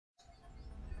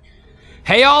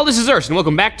Hey y'all, this is Urs, and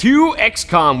welcome back to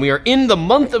XCOM. We are in the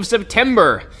month of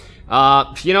September.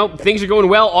 You know, things are going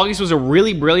well. August was a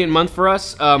really brilliant month for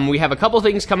us. We have a couple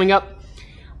things coming up.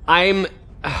 I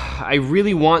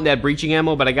really want that breaching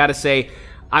ammo, but I gotta say,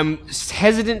 I'm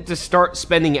hesitant to start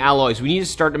spending alloys. We need to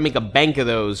start to make a bank of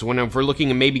those if we're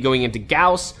looking at maybe going into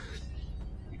Gauss,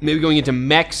 maybe going into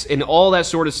mechs, and all that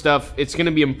sort of stuff. It's gonna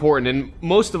be important, and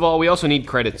most of all, we also need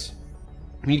credits.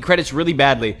 We need credits really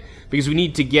badly, because we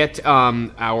need to get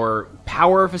our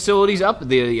power facilities up,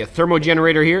 the thermo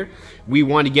generator here. We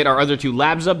want to get our other two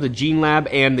labs up, the Gene Lab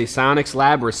and the Psionics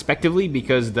Lab, respectively,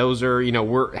 because those are, you know,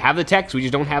 we have the techs, we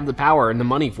just don't have the power and the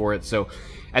money for it. So,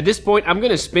 at this point, I'm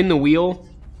going to spin the wheel.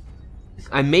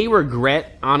 I may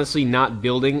regret, honestly, not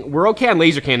building. We're okay on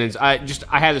laser cannons. I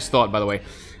had this thought, by the way.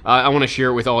 I want to share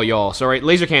it with all y'all. So, alright,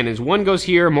 laser cannons. One goes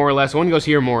here, more or less. One goes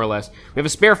here, more or less. We have a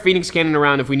spare Phoenix cannon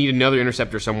around if we need another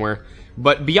interceptor somewhere.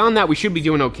 But beyond that, we should be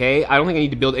doing okay. I don't think I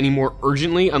need to build any more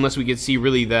urgently, unless we could see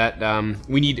really that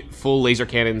we need full laser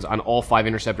cannons on all 5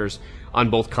 interceptors on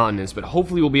both continents. But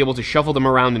hopefully we'll be able to shuffle them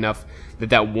around enough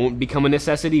that that won't become a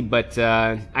necessity. But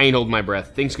I ain't holding my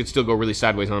breath. Things could still go really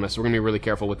sideways on us, so we're going to be really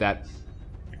careful with that.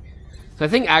 So I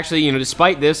think, actually, you know,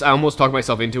 despite this, I almost talked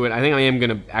myself into it. I think I am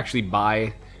going to actually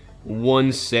buy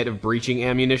one set of breaching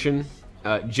ammunition,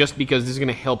 just because this is going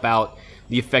to help out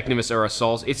the effectiveness of our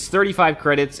assaults. It's 35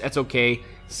 credits, that's okay.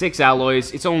 6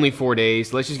 alloys, it's only 4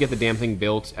 days. Let's just get the damn thing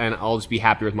built, and I'll just be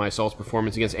happy with my assault's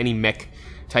performance against any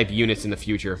mech-type units in the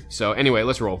future. So, anyway,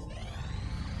 let's roll.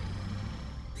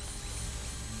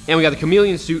 And we got the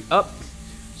chameleon suit up,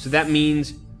 so that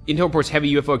means Intel reports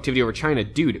heavy UFO activity over China.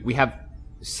 Dude, we have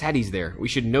SATIs there. We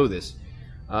should know this.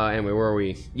 Anyway, where are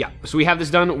we? Yeah, so we have this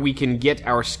done. We can get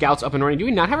our scouts up and running. Do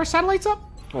we not have our satellites up?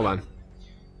 Hold on.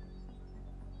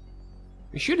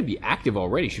 We should be active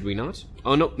already, should we not?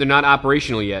 Oh, no, they're not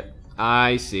operational yet.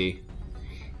 I see.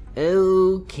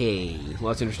 Okay. Well,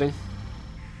 that's interesting.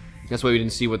 That's why we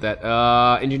didn't see what that...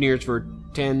 engineers for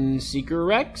 10 Seeker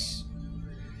Rex?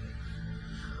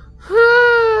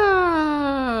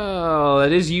 Oh,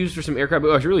 that is used for some aircraft...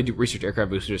 Oh, I should really do research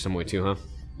aircraft boosters some way, too, huh?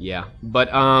 Yeah. But,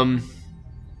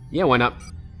 yeah, why not?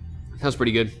 Sounds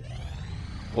pretty good.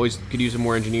 Always could use some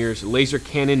more engineers. Laser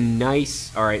cannon,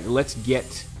 nice. Alright, let's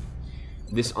get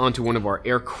this onto one of our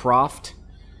aircraft.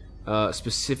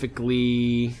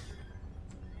 Specifically...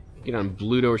 Get on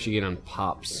Bluto or should get on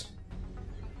Pops?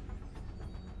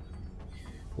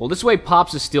 Well, this way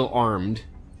Pops is still armed.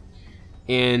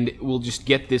 And we'll just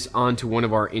get this onto one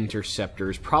of our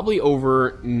interceptors. Probably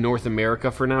over North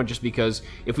America for now, just because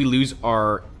if we lose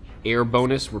our air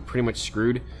bonus, we're pretty much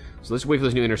screwed. So let's wait for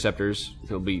those new interceptors.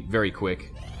 It'll be very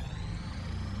quick.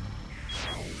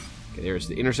 Okay, there's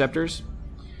the interceptors.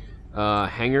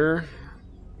 Hangar,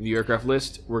 view aircraft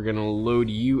list. We're gonna load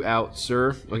you out,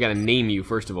 sir. We gotta name you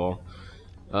first of all.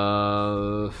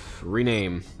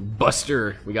 Rename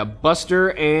Buster. We got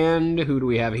Buster, and who do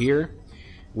we have here?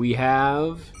 We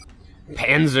have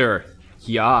Panzer.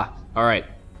 Yeah. All right.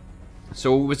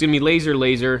 So it's gonna be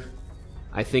laser.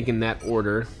 I think in that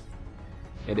order.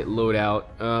 Edit loadout.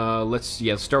 Let's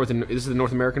start with this is the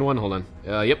North American one. Hold on.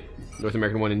 Yep, North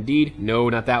American one indeed. No,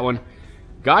 not that one.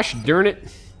 Gosh darn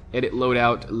it. Edit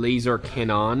loadout laser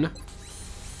cannon. And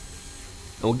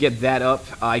we'll get that up.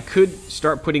 I could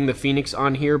start putting the Phoenix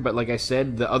on here, but like I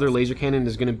said, the other laser cannon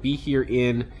is going to be here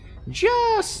in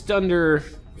just under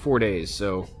 4 days.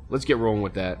 So let's get rolling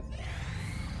with that.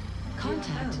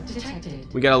 Contact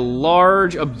detected. We got a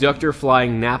large abductor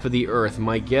flying nap of the Earth.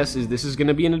 My guess is this is going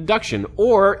to be an abduction,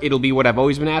 or it'll be what I've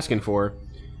always been asking for,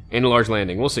 and a large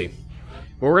landing. We'll see.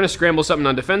 But we're going to scramble something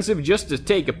on defensive just to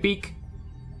take a peek.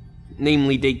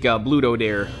 Namely, take Bluto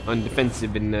there on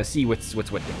defensive and see what's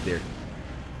what there.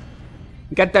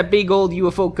 Got that big old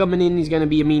UFO coming in. He's going to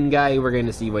be a mean guy. We're going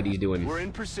to see what he's doing. We're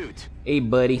in pursuit. Hey,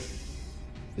 buddy.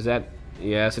 Is that...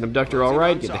 Yeah, it's an abductor,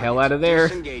 alright. Get the hell out of there.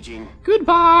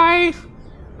 Goodbye!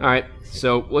 Alright,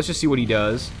 so let's just see what he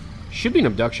does. Should be an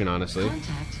abduction, honestly.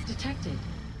 Contact detected.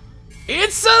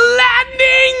 It's a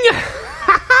landing!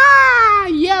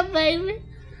 Yeah, baby!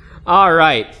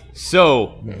 Alright,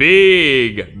 so,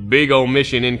 big ol'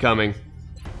 mission incoming.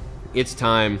 It's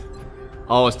time.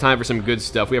 Oh, it's time for some good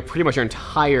stuff. We have pretty much our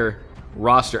entire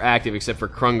roster active except for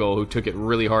Krungle, who took it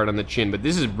really hard on the chin. But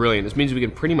this is brilliant. This means we can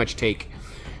pretty much take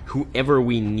whoever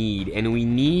we need, and we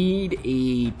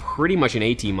need pretty much an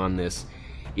A-team on this.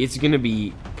 It's gonna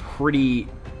be pretty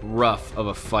rough of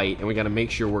a fight, and we gotta make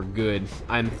sure we're good.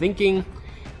 I'm thinking,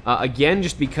 again,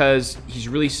 just because he's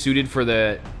really suited for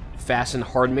the fast and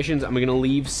hard missions, I'm gonna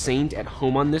leave Saint at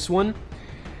home on this one.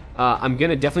 I'm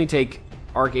gonna definitely take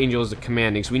Archangel as the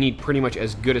commanding, so we need pretty much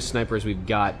as good a sniper as we've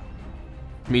got.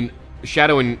 I mean,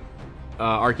 Shadow and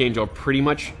Archangel are pretty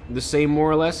much the same, more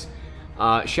or less.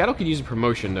 Shadow could use a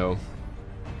promotion, though.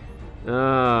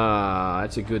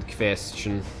 That's a good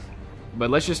question. But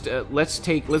let's just, let's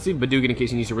leave Badugan in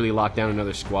case he needs to really lock down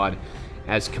another squad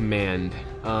as command.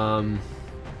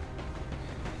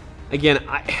 Again,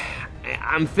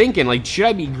 I'm thinking, like, should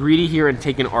I be greedy here and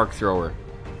take an Arc Thrower?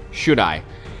 Should I?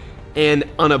 And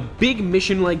on a big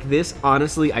mission like this,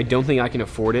 honestly, I don't think I can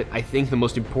afford it. I think the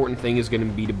most important thing is going to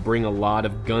be to bring a lot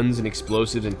of guns and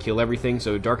explosives and kill everything.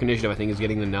 So Dark Initiative, I think, is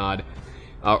getting the nod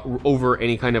over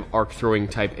any kind of arc throwing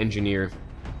type engineer.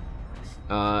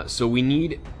 So we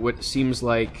need what seems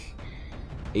like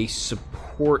a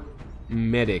support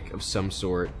medic of some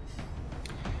sort.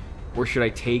 Or should I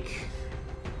take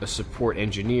a support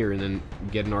engineer and then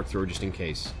get an arc thrower just in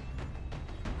case?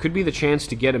 Could be the chance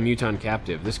to get a Muton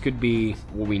captive. This could be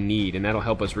what we need, and that'll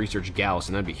help us research Gauss,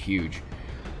 and that'd be huge.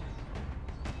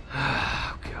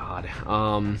 Oh, God.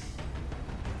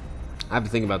 I have to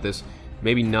think about this.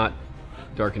 Maybe not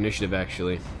Dark Initiative,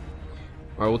 actually.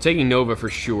 Alright, we're taking Nova for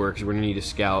sure, because we're going to need a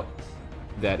scout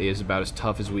that is about as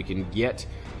tough as we can get.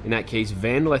 In that case,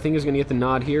 Vandal, I think, is going to get the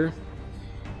nod here.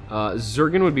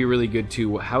 Zergan would be really good,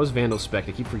 too. How is Vandal spec?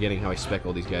 I keep forgetting how I spec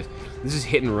all these guys. This is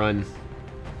hit and run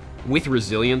with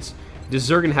resilience. Does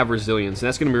Zergan have resilience? And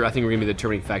that's going to be, I think, we're going to be the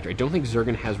determining factor. I don't think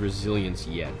Zergan has resilience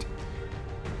yet.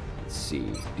 Let's see.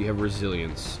 Do you have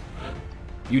resilience?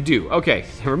 You do. Okay,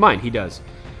 never mind. He does.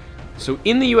 So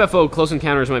in the UFO, close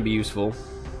encounters might be useful,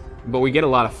 but we get a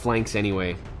lot of flanks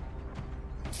anyway.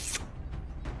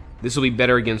 This will be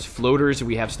better against floaters if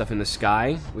we have stuff in the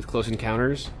sky with close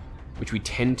encounters, which we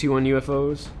tend to on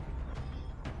UFOs.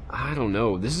 I don't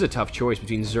know. This is a tough choice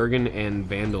between Zergan and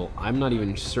Vandal. I'm not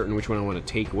even certain which one I want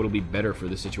to take. What'll be better for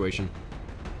this situation?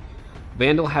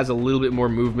 Vandal has a little bit more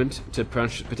movement to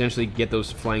potentially get those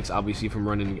flanks, obviously, from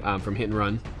running, from hit and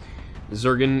run.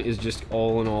 Zergan is just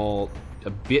all in all a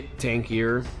bit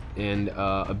tankier and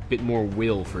a bit more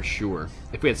will for sure.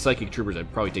 If we had Psychic Troopers,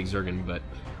 I'd probably take Zergan, but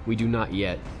we do not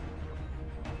yet.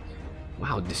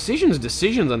 Wow, decisions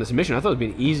on this mission. I thought it would be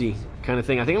an easy kind of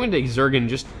thing. I think I'm going to take Zergan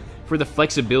just for the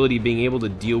flexibility, being able to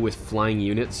deal with flying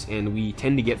units, and we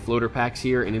tend to get floater packs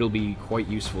here, and it'll be quite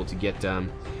useful to get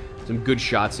some good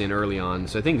shots in early on.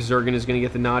 So I think Zergan is going to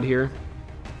get the nod here.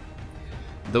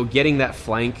 Though getting that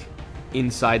flank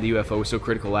inside the UFO was so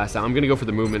critical last time. I'm going to go for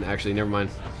the movement, actually, never mind.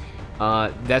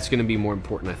 That's going to be more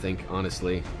important, I think,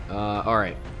 honestly.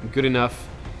 Alright, good enough.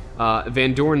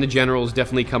 Van Dorn, the general, is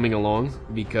definitely coming along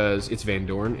because it's Van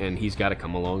Dorn, and he's got to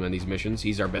come along on these missions.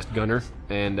 He's our best gunner,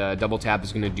 and Double Tap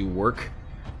is going to do work,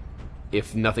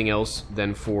 if nothing else,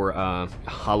 than for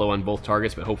hollow on both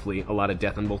targets, but hopefully a lot of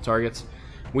death on both targets.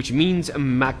 Which means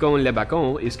Macon Le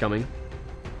Bacon is coming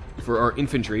for our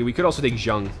infantry. We could also take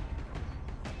Zhang.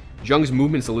 Zhang's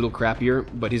movement's a little crappier,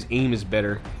 but his aim is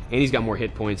better, and he's got more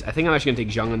hit points. I think I'm actually going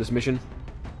to take Zhang on this mission.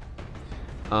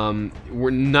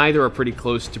 Neither are pretty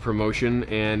close to promotion,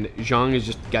 and Zhang has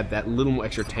just got that little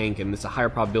extra tank, and it's a higher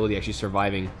probability actually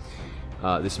surviving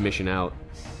this mission out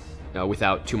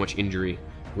without too much injury.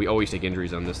 We always take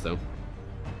injuries on this, though.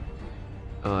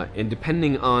 And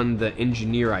depending on the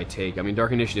engineer I take, I mean,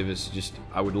 Dark Initiative is just,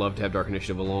 I would love to have Dark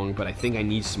Initiative along, but I think I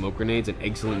need smoke grenades, and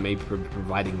Excellent may be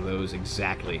providing those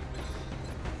exactly.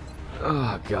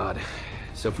 Oh, God.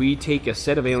 So if we take a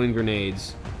set of alien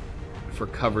grenades for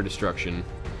cover destruction,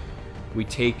 we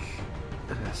take,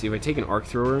 see, if I take an arc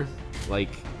thrower, like,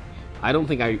 I don't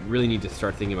think I really need to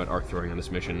start thinking about arc throwing on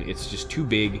this mission. It's just too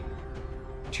big,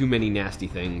 too many nasty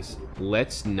things.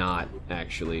 Let's not,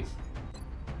 actually.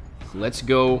 Let's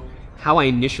go how I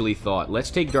initially thought.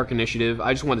 Let's take Dark Initiative.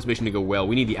 I just want this mission to go well.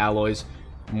 We need the alloys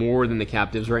more than the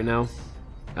captives right now.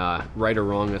 Right or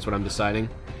wrong, that's what I'm deciding.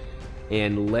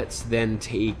 And let's then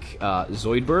take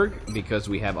Zoidberg, because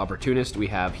we have Opportunist, we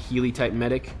have Healy-type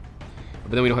medic.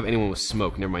 But then we don't have anyone with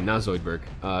smoke. Never mind, not Zoidberg.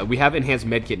 We have enhanced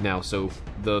medkit now, so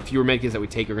the fewer medkits that we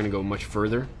take are going to go much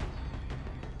further.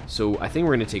 So I think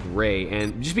we're going to take Ray,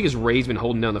 and just because Ray's been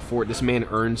holding down the fort, this man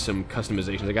earned some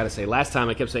customizations. I got to say, last time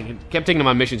I kept taking him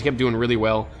on missions, kept doing really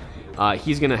well.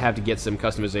 He's going to have to get some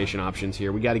customization options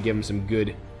here. We got to give him some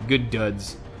good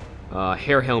duds.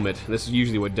 Hair helmet. This is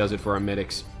usually what does it for our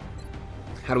medics.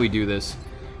 How do we do this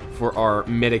for our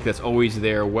medic that's always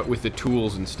there, what with the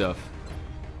tools and stuff?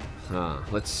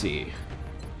 Let's see.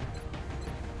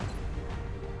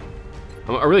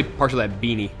 I'm really partial to that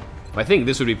beanie. I think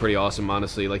this would be pretty awesome,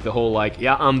 honestly. Like the whole, like,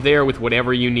 yeah, I'm there with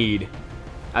whatever you need.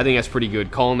 I think that's pretty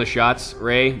good. Calling the shots,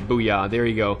 Ray. Booyah. There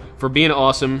you go. For being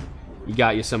awesome, you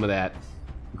got you some of that.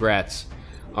 Grats.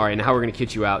 Alright, now how we're going to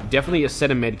kit you out. Definitely a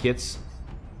set of medkits.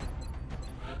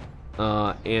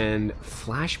 And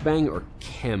flashbang or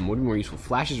chem, what would be more useful?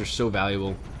 Flashes are so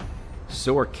valuable.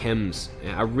 So are chems.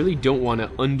 I really don't want to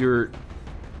under-equip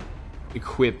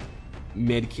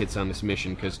medkits on this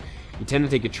mission, because you tend to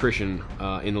take attrition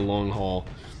in the long haul.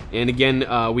 And again,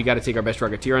 we got to take our best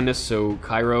Rocketeer on this, so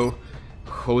Cairo,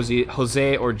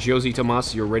 Jose or Josie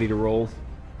Tomas, you're ready to roll.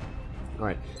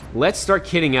 Alright, let's start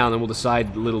kitting out, and then we'll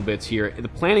decide little bits here. The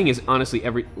planning is honestly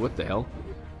what the hell?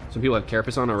 Some people have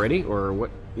Carapace on already, or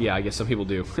what? Yeah, I guess some people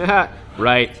do.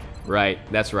 Right,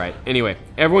 that's right. Anyway,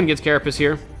 everyone gets Carapace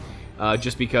here,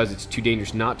 just because it's too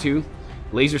dangerous not to.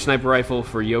 Laser Sniper Rifle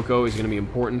for Yoko is going to be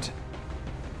important.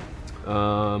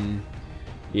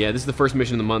 Yeah, this is the first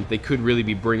mission of the month. They could really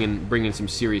be bringing some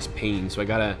serious pain, so I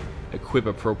gotta equip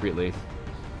appropriately.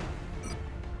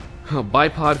 Oh,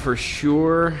 bipod for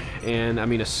sure, and I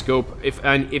mean a scope. If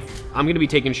I'm going to be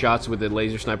taking shots with a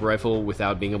laser sniper rifle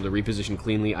without being able to reposition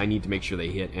cleanly, I need to make sure they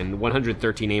hit, and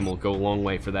 113 aim will go a long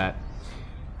way for that.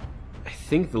 I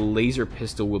think the laser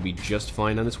pistol will be just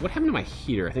fine on this. What happened to my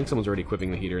heater? I think someone's already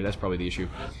equipping the heater. That's probably the issue.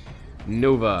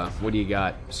 Nova, what do you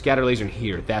got? Scatter laser and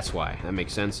heater. That's why. That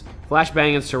makes sense.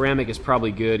 Flashbang and ceramic is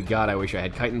probably good. God, I wish I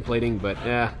had chitin plating, but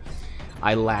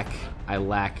I lack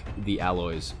the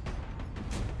alloys.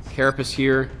 Carapace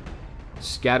here.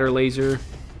 Scatter laser.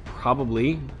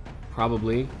 Probably.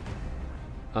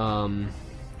 What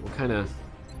kind of...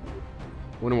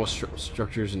 One or more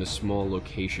structures in a small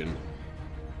location.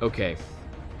 Okay.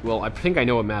 Well, I think I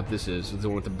know what map this is. It's the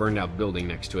one with the burned out building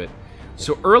next to it.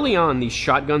 So early on, these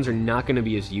shotguns are not going to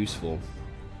be as useful.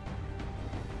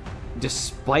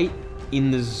 Despite in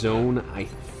the zone, I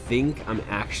think I'm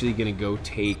actually going to go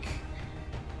take...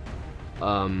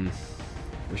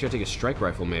 Wish I'd take a strike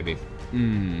rifle, maybe.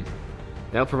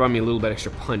 That'll provide me a little bit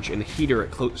extra punch. And a heater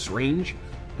at close range,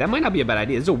 that might not be a bad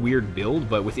idea. This is a weird build,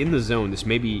 but within the zone, this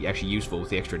may be actually useful with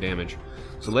the extra damage.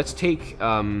 So let's take...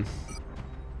 Oh,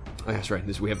 that's right.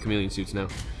 We have chameleon suits now.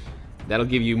 That'll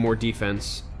give you more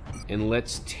defense. And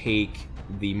let's take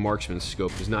the marksman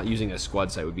scope, because not using a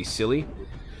squad sight would be silly.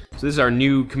 So this is our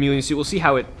new chameleon suit. We'll see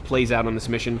how it plays out on this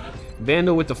mission.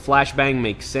 Vandal with the flashbang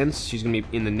makes sense. She's going to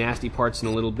be in the nasty parts in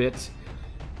a little bit.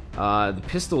 The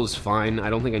pistol is fine. I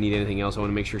don't think I need anything else. I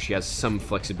want to make sure she has some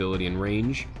flexibility and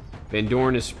range. Van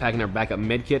Dorn is packing our backup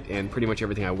medkit and pretty much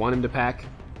everything I want him to pack.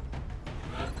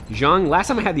 Zhang, last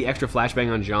time I had the extra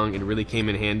flashbang on Zhang, it really came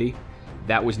in handy.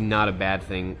 That was not a bad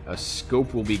thing. A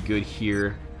scope will be good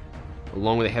here,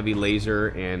 along with a heavy laser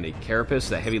and a carapace.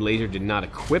 That heavy laser did not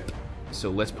equip, so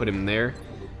let's put him there.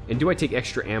 And do I take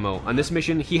extra ammo? On this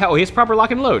mission, he has proper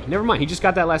lock and load. Never mind, he just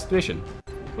got that last mission.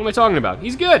 What am I talking about?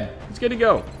 He's good. He's good to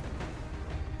go.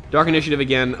 Dark Initiative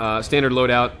again, standard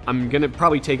loadout. I'm going to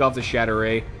probably take off the Shatter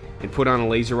Ray and put on a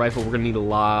laser rifle. We're going to need a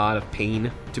lot of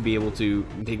pain to be able to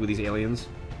take with these aliens.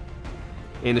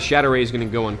 And the Shatter Ray is going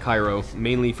to go on Cairo,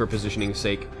 mainly for positioning's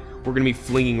sake. We're going to be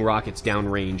flinging rockets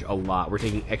downrange a lot. We're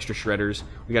taking extra shredders.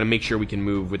 We got to make sure we can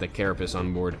move with a carapace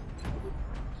on board.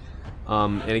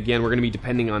 And again, we're going to be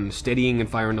depending on steadying and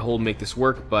firing the hole to make this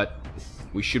work, but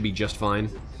we should be just fine.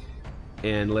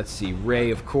 And let's see,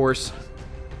 Ray, of course,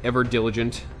 ever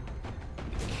diligent.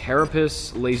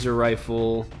 Carapace, laser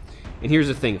rifle. And here's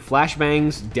the thing,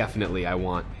 flashbangs, definitely I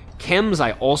want. Chems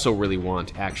I also really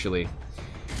want, actually.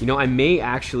 You know, I may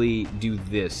actually do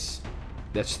this.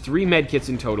 That's 3 medkits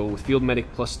in total, with field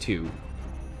medic plus 2.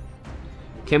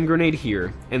 Chem grenade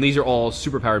here, and these are all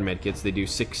superpowered medkits. They do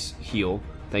 6 heal,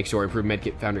 thanks to our improved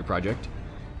medkit foundry project.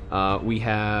 We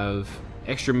have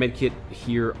extra medkit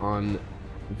here on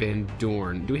Van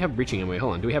Dorn. Do we have breaching ammo?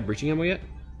 Hold on, do we have breaching ammo yet?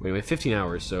 Wait, we have 15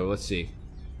 hours, so let's see.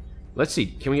 Let's see,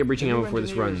 can we get breaching ammo before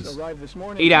this runs?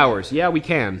 8 hours, yeah, we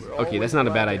can. Okay, that's not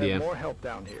a bad idea.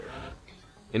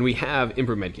 And we have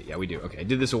improved medkit. Yeah, we do. Okay, I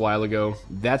did this a while ago.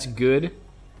 That's good.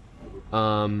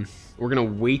 We're gonna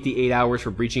wait the 8 hours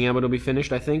for breaching ammo to be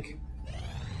finished, I think.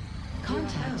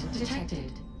 Contact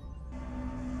detected.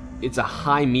 It's a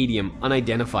high medium,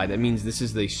 unidentified. That means this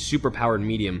is the super powered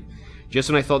medium. Just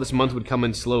when I thought this month would come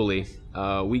in slowly,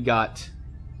 we got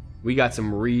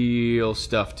some real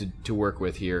stuff to work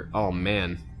with here. Oh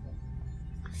man.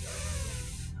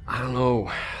 I don't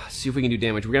know. Let's see if we can do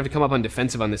damage. We're gonna have to come up on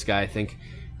defensive on this guy, I think.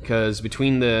 Because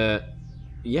between the...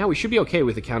 Yeah, we should be okay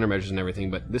with the countermeasures and everything,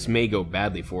 but this may go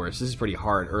badly for us. This is pretty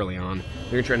hard early on.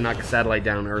 We're going to try to knock the satellite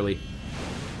down early.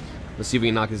 Let's see if we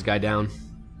can knock this guy down.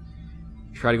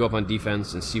 Try to go up on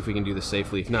defense and see if we can do this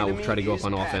safely. If not, we'll try to go up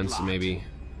on offense and maybe,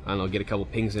 I don't know, get a couple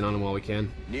pings in on him while we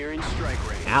can. Nearing strike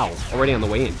range. Ow, already on the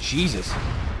way in. Jesus.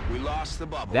 We lost the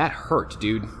bubble. That hurt,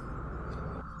 dude.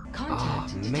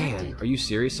 Contact Oh, man. detected. Are you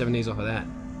serious? 7 days off of that.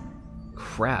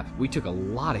 Crap. We took a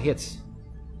lot of hits.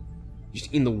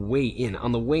 Just in the way in,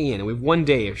 on the way in. And we have 1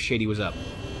 day if Shady was up.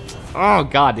 Oh,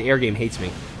 God, the air game hates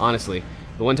me, honestly.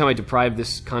 The one time I deprive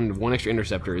this kind of 1 extra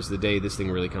interceptor is the day this thing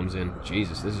really comes in.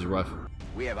 Jesus, this is rough.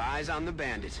 We have eyes on the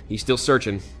bandit. He's still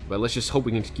searching, but let's just hope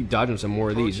we can keep dodging some more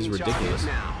of these. This is ridiculous.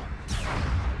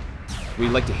 We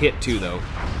like to hit, too, though.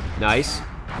 Nice.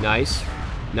 Nice.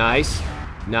 Nice.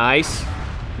 Nice.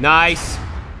 Nice.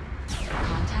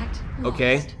 Contact lost.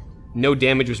 Okay. No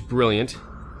damage was brilliant.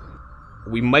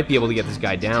 We might be able to get this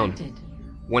guy down. Detected.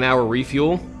 1 hour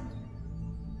refuel.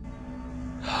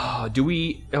 Do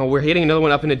we... Oh, we're hitting another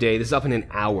one up in a day. This is up in an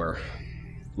hour.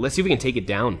 Let's see if we can take it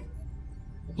down.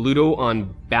 Bluto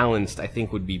on balanced, I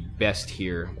think, would be best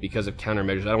here because of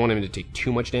countermeasures. I don't want him to take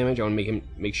too much damage. I want to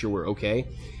make sure we're okay.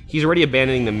 He's already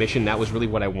abandoning the mission. That was really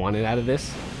what I wanted out of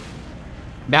this.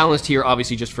 Balanced here,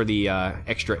 obviously, just for the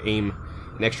extra aim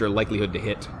and extra likelihood to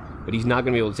hit. But he's not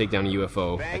going to be able to take down a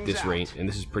UFO at this rate, and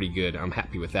this is pretty good. I'm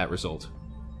happy with that result.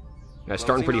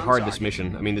 Starting pretty hard this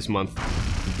mission. I mean, this month.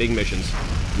 Big missions.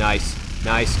 Nice.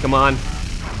 Nice. Come on.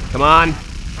 Come on.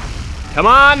 Come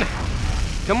on.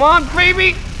 Come on,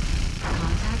 baby.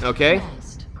 Contact Okay.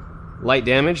 lost. Light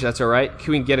damage. That's all right.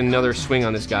 Can we get another swing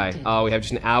on this guy? Oh, we have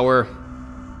just an hour.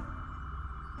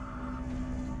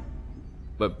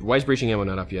 But why is breaching ammo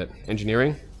not up yet?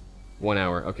 Engineering? 1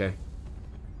 hour. Okay.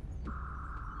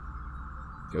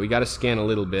 Okay, we got to scan a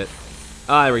little bit.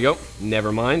 Ah, there we go.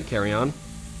 Never mind. Carry on.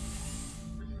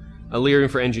 Alluring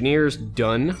for engineers,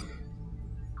 done.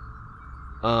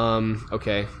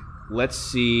 Okay. Let's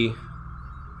see.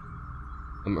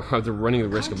 I'm running the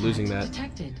risk of losing that.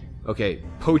 Detected. Okay,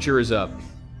 poacher is up.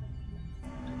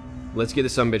 Let's get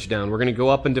this sumbitch down. We're gonna go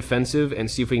up in defensive and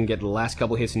see if we can get the last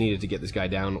couple hits needed to get this guy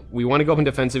down. We want to go up in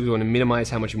defensive. We want to minimize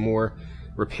how much more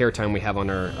repair time we have on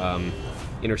our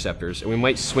interceptors, and we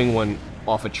might swing one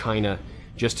off of China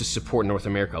just to support North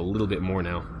America a little bit more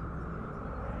now.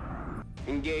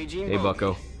 Engaging. Hey,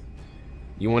 Bucko.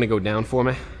 You want to go down for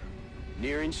me?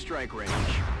 Nearing strike range.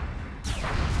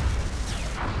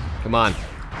 Come on.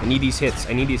 I need these hits.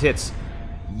 I need these hits.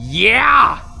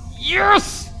 Yeah!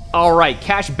 Yes! Alright,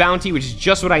 cash bounty, which is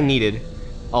just what I needed.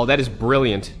 Oh, that is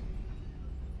brilliant.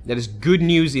 That is good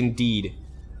news indeed.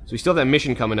 So we still have that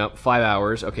mission coming up. 5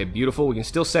 hours. Okay, beautiful. We can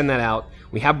still send that out.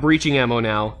 We have breaching ammo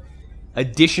now.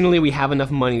 Additionally, we have enough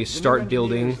money to start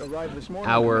building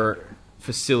our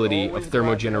facility of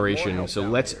thermogeneration. So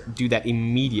let's do that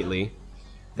immediately.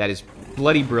 That is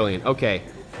bloody brilliant. Okay,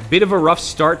 bit of a rough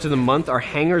start to the month. Our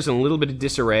hangar's in a little bit of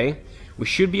disarray. We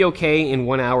should be okay in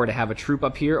 1 hour to have a troop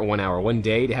up here, or 1 hour, 1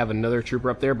 day to have another trooper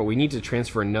up there, but we need to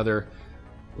transfer another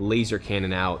laser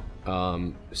cannon out.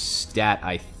 Stat,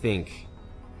 I think.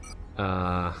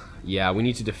 Yeah, we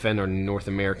need to defend our North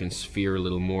American sphere a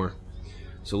little more.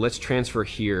 So let's transfer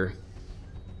here.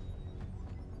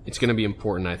 It's going to be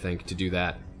important, I think, to do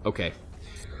that. Okay.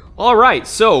 Alright,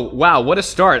 so, wow, what a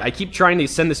start. I keep trying to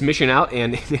send this mission out,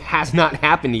 and it has not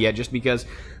happened yet, just because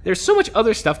there's so much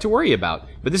other stuff to worry about.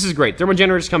 But this is great.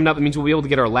 Thermogenerators coming up. It means we'll be able to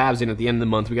get our labs in at the end of the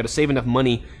month. We got to save enough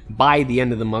money by the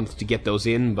end of the month to get those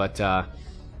in, but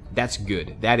that's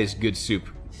good. That is good soup,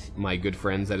 my good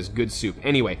friends. That is good soup.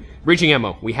 Anyway, breaching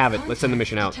ammo. We have it. Let's send the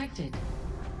mission out. Detected.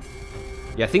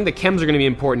 Yeah, I think the chems are going to be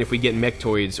important if we get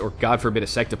mechtoids, or God forbid a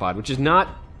sectopod, which is not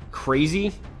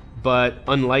crazy, but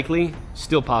unlikely.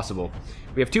 Still possible.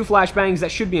 We have 2 flashbangs. That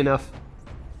should be enough.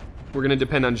 We're going to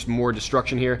depend on just more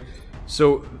destruction here.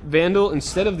 So, Vandal,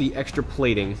 instead of the extra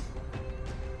plating,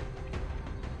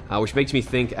 which makes me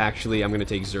think, actually, I'm going to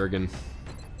take Zergan.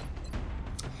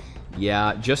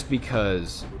 Yeah, just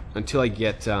because, until I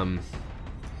get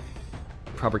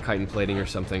proper chitin plating or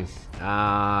something.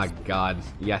 Ah, God.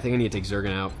 Yeah, I think I need to take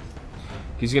Zergan out.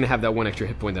 He's going to have that 1 extra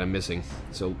hit point that I'm missing.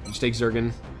 So, just take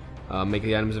Zergan, make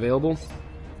the items available,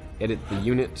 edit the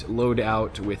unit, load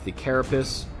out with the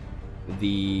Carapace,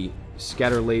 the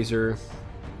scatter laser.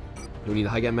 We need the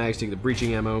high-gat mags, take the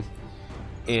breaching ammo,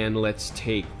 and let's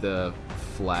take the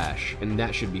flash, and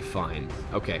that should be fine.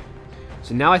 Okay,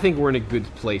 so now I think we're in a good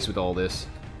place with all this.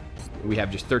 We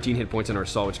have just 13 hit points on our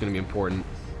assault, which is going to be important.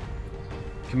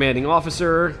 Commanding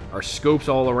officer, our scopes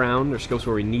all around, or scopes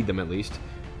where we need them at least.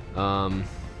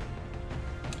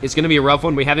 It's going to be a rough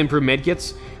one. We have improved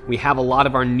medkits. We have a lot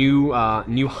of our new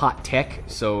hot tech,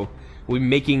 so we're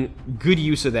making good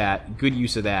use of that. Good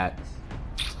use of that.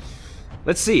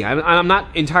 Let's see. I'm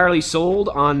not entirely sold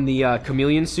on the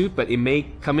chameleon suit, but it may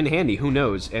come in handy. Who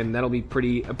knows? And that'll be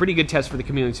a pretty good test for the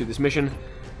chameleon suit this mission.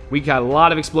 We got a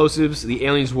lot of explosives. The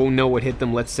aliens won't know what hit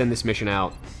them. Let's send this mission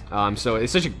out. So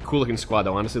it's such a cool looking squad,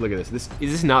 though. Honestly, look at this.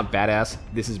 Is this not badass?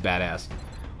 This is badass.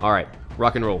 All right,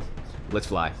 rock and roll. Let's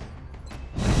fly.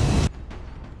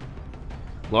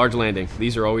 Large landing.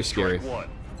 These are always scary. Strike one.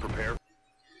 Prepare.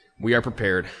 We are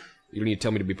prepared. You don't need to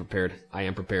tell me to be prepared. I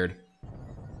am prepared.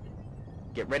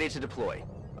 Get ready to deploy.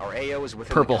 Our AO is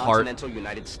within Purple the heart. continental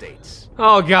United States.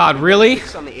 Oh God, really?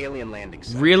 Focus on the alien landing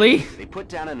site. Really? They put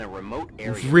down in a remote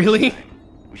area. Really? this time.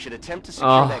 We should attempt to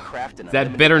secure that craft in a That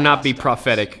limited better not be hostiles.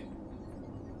 prophetic.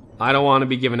 I don't want to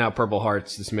be giving out Purple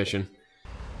Hearts this mission.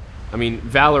 I mean,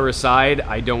 Valor aside,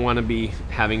 I don't want to be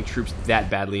having troops that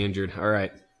badly injured.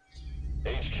 Alright.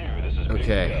 HQ, this is Big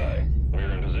Okay. Sky. We're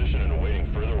in position and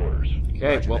awaiting further orders.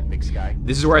 Okay, Roger well, that, Big Sky.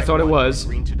 this is where I thought it Strike one, was.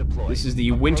 green to deploy. This is the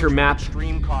Approach winter with map.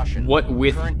 extreme caution. What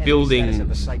with Current enemy building status of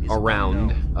the site is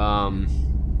around. unknown.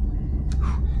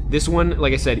 This one,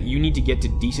 like I said, you need to get to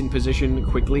decent position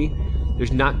quickly.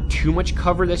 There's not too much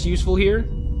cover that's useful here,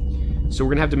 so we're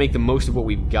going to have to make the most of what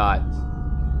we've got.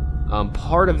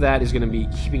 Part of that is going to be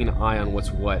keeping an eye on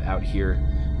what's what out here.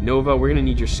 Nova, we're going to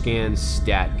need your scan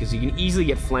stat, because you can easily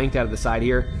get flanked out of the side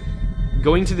here.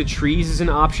 Going to the trees is an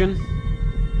option,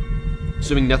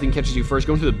 assuming nothing catches you first.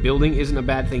 Going to the building isn't a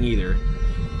bad thing either.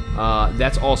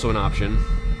 That's also an option.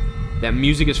 That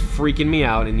music is freaking me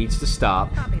out. It needs to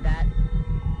stop. Copy that.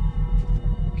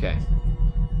 Okay.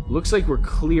 Looks like we're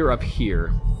clear up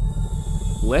here.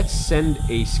 Let's send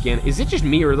a scan. Is it just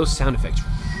me or are those sound effects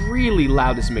really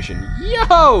loud this mission?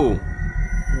 Yo!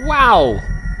 Wow!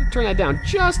 Turn that down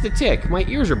just a tick. My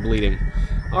ears are bleeding.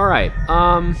 Alright,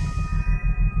 can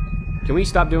we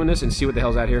stop doing this and see what the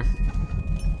hell's out here?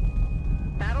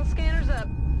 Battle scanners up.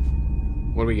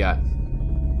 What do we got?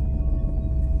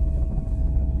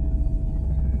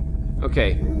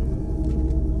 Okay.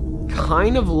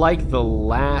 Kind of like the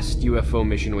last UFO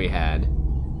mission we had.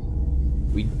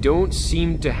 We don't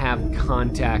seem to have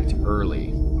contact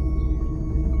early.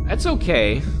 That's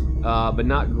okay, but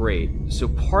not great. So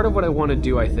part of what I want to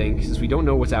do, I think, since we don't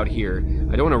know what's out here,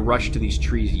 I don't want to rush to these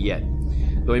trees yet.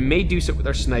 Though I may do so with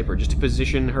our sniper, just to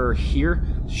position her here,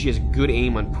 so she has good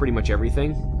aim on pretty much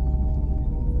everything.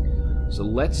 So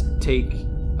let's take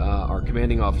our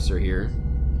commanding officer here.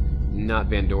 Not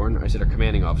Van Dorn. I said our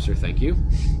commanding officer, thank you.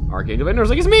 Archangel Van Dorn's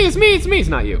like, it's me, it's me, it's me! It's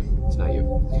not you. It's not you.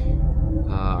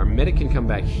 Our medic can come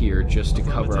back here just to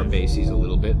cover our bases a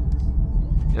little bit.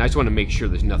 And I just want to make sure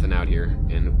there's nothing out here.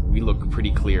 And we look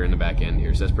pretty clear in the back end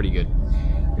here, so that's pretty good.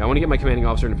 Now, I want to get my commanding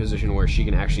officer in a position where she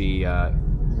can actually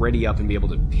ready up and be able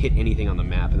to hit anything on the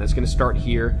map. And that's going to start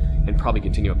here and probably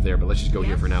continue up there, but let's just go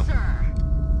here for now. Sir.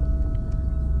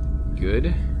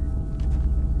 Good.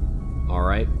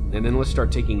 Alright, and then let's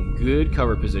start taking good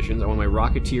cover positions. I want my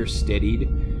Rocketeer steadied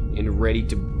and ready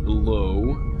to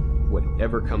blow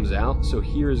whatever comes out. So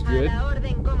here is good. A la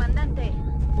orden, comandante.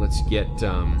 Let's get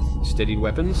steadied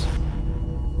weapons.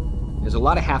 There's a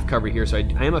lot of half cover here, so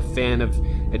I am a fan of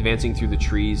advancing through the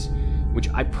trees, which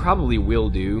I probably will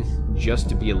do just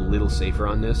to be a little safer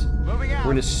on this. We're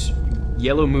going to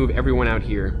yellow move everyone out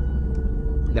here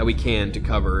that we can to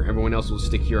cover. Everyone else will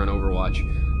stick here on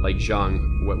Overwatch, like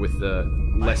Zhang, what with the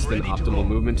less than optimal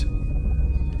movement.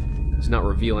 Let's not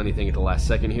reveal anything at the last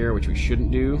second here, which we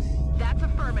shouldn't do. That's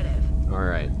affirmative.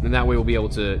 Alright, and that way we'll be able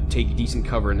to take decent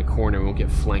cover in the corner. We won't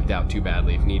get flanked out too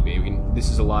badly if need be. This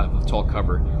is a lot of tall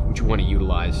cover, which we want to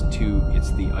utilize to its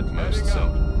the utmost, so.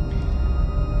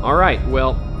 Alright,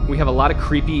 well, we have a lot of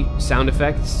creepy sound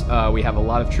effects. We have a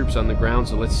lot of troops on the ground,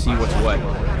 so let's see what's what.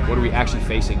 What are we actually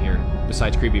facing here,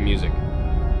 besides creepy music?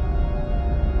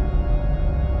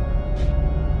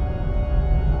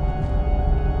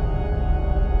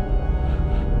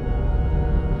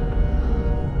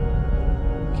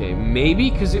 Okay,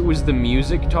 maybe because it was the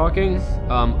music talking,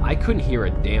 I couldn't hear a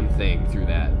damn thing through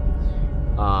that.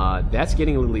 That's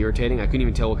getting a little irritating. I couldn't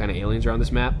even tell what kind of aliens are on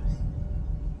this map.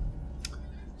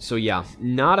 So yeah,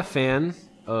 not a fan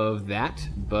of that,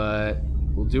 but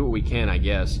we'll do what we can, I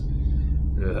guess.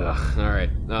 Ugh, alright.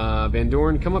 Van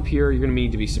Dorn, come up here. You're going to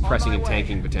need to be suppressing and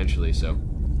tanking potentially, so.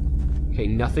 Okay,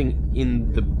 nothing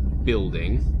in the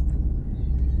building.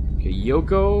 Okay,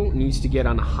 Yoko needs to get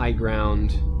on high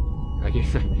ground. I can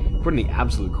put her in the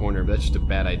absolute corner, but that's just a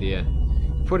bad idea.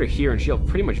 Put her here, and she'll have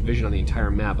pretty much vision on the entire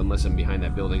map unless I'm behind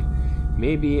that building.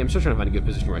 Maybe, I'm still trying to find a good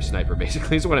position for my sniper,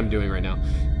 basically. This is what I'm doing right now.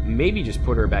 Maybe just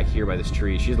put her back here by this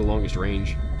tree. She has the longest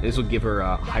range, and this will give her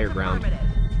higher ground.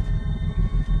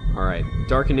 Alright,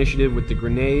 Dark Initiative with the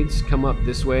grenades. Come up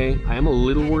this way. I am a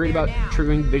little worried about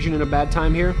triggering vision in a bad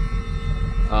time here.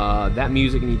 That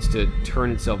music needs to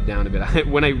turn itself down a bit.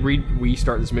 When I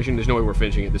restart this mission, there's no way we're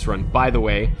finishing it this run. By the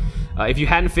way, if you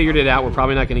hadn't figured it out, we're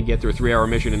probably not going to get through a 3-hour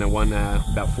mission in a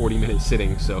about 40-minute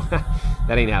sitting, so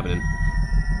that ain't happening.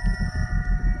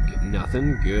 Okay,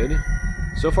 nothing. Good.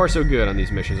 So far, so good on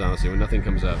these missions, honestly, when nothing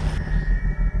comes up.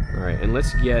 Alright, and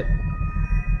let's get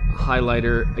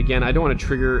highlighter. Again, I don't want to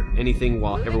trigger anything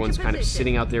while everyone's kind of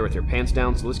sitting out there with their pants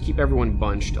down, so let's keep everyone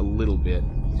bunched a little bit.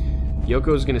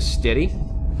 Yoko's going to steady.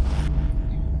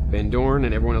 Van Dorn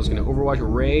and everyone else is going to overwatch.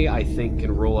 Ray, I think,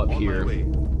 can roll up here.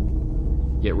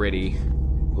 Get ready.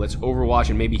 Let's overwatch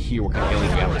and maybe hear what kind of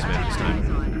aliens we have on this map this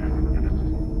time.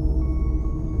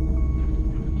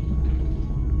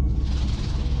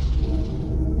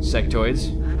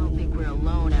 Sectoids. I don't think we're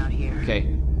alone out here.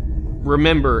 Okay.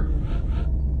 Remember,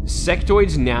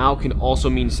 sectoids now can also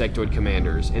mean sectoid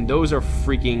commanders, and those are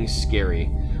freaking scary.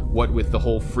 What with the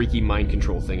whole freaky mind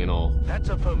control thing and all. That's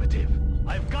affirmative.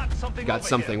 I've got something. Got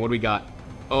something. What do we got?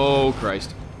 Oh,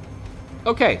 Christ.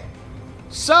 Okay.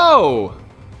 So,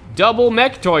 double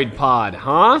mechtoid pod,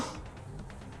 huh?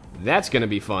 That's gonna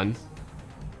be fun.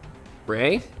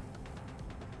 Ray?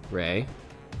 Ray?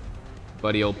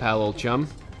 Buddy, old pal, old chum?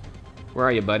 Where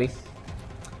are you, buddy?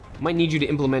 Might need you to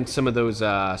implement some of those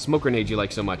smoke grenades you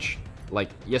like so much. Like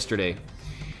yesterday.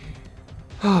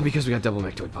 Oh, because we got double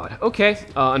mechtoid pod. Okay.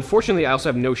 Unfortunately, I also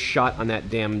have no shot on that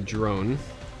damn drone.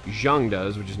 Zhang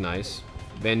does, which is nice.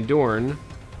 Van Dorn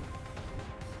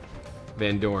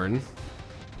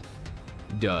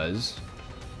does.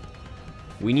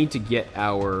 We need to get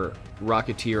our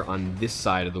Rocketeer on this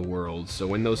side of the world, so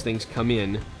when those things come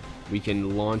in, we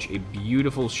can launch a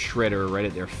beautiful shredder right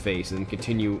at their face and then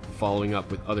continue following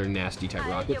up with other nasty type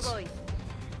rockets.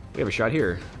 We have a shot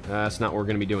here. That's not what we're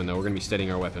going to be doing, though. We're going to be steadying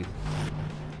our weapon.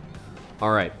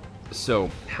 Alright,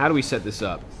 so how do we set this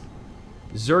up?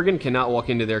 Zergen cannot walk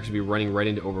into there because we'll be running right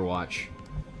into Overwatch.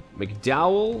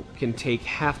 McDowell can take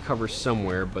half cover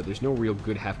somewhere, but there's no real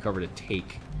good half cover to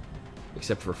take,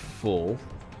 except for full.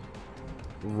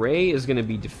 Ray is going to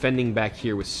be defending back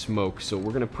here with smoke, so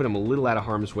we're going to put him a little out of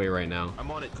harm's way right now.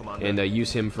 I'm on it, Commander. And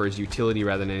use him for his utility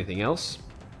rather than anything else.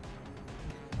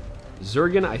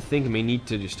 Zergen, I think, may need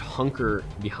to just hunker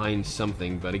behind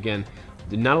something, but again,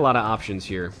 not a lot of options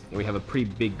here, and we have a pretty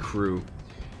big crew.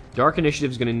 Dark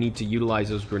Initiative is going to need to utilize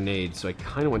those grenades, so I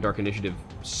kind of want Dark Initiative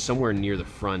somewhere near the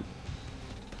front.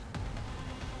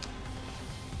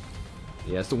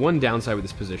 Yeah, it's the one downside with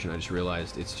this position, I just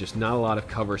realized. It's just not a lot of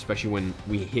cover, especially when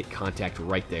we hit contact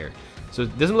right there. So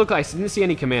it doesn't look like... I didn't see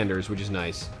any commanders, which is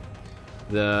nice.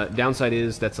 The downside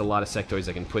is that's a lot of sectoids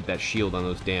that can put that shield on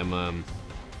those damn...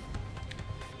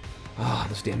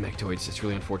 those damn mechtoids. It's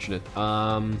really unfortunate.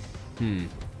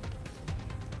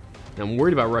 I'm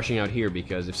worried about rushing out here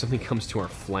because if something comes to our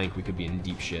flank, we could be in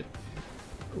deep shit.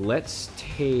 Let's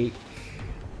take...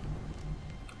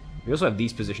 We also have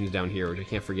these positions down here, which I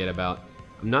can't forget about.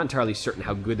 I'm not entirely certain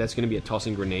how good that's going to be at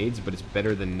tossing grenades, but it's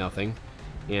better than nothing.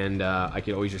 And I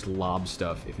could always just lob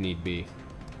stuff if need be.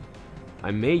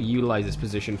 I may utilize this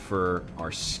position for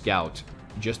our scout,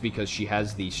 just because she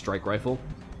has the strike rifle.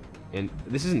 And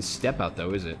this isn't step out,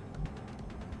 though, is it?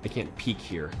 I can't peek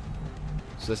here.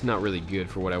 So that's not really good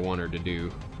for what I want her to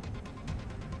do.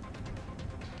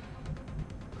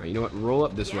 Alright, you know what? Roll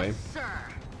up this way. Sir.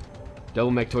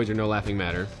 Double mechtoids are no laughing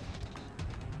matter.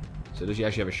 So does she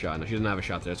actually have a shot? No, she doesn't have a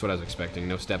shot there. That's what I was expecting.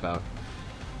 No step out.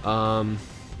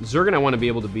 Zergen, I want to be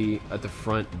able to be at the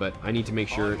front, but I need to make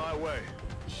sure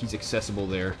he's accessible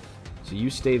there. So you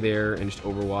stay there and just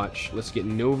overwatch. Let's get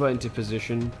Nova into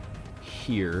position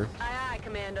here. Aye, aye,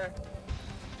 Commander.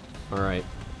 Alright.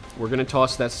 We're going to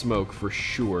toss that smoke for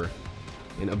sure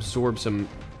and absorb some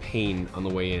pain on the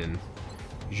way in.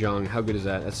 Zhang, how good is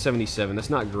that? That's 77. That's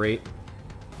not great.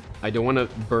 I don't want to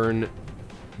burn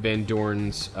Van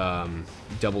Dorn's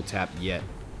double tap yet.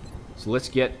 So let's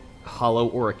get hollow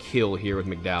or a kill here with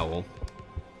McDowell.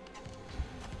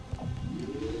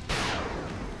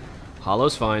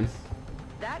 Hollow's fine.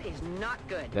 That is not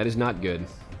good. That is not good.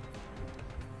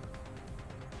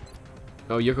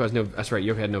 Oh, Yoko has no... That's right,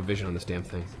 Yoko had no vision on this damn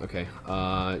thing. Okay.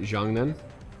 Zhang then.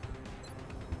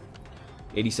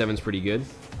 87's pretty good.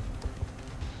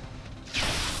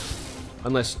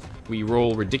 Unless we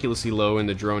roll ridiculously low and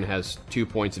the drone has 2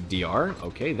 points of DR.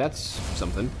 Okay, that's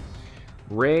something.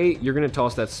 Ray, you're going to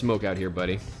toss that smoke out here,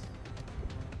 buddy.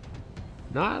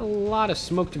 Not a lot of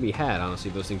smoke to be had, honestly,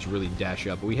 if those things really dash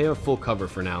up. But we have full cover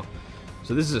for now.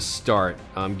 So this is a start,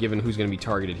 given who's going to be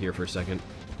targeted here for a second.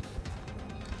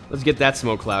 Let's get that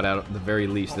smoke cloud out at the very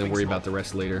least, then worry about the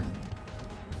rest later.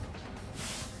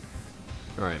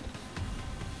 Alright.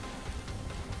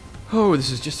 Oh,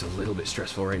 this is just a little bit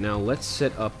stressful right now. Let's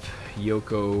set up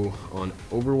Yoko on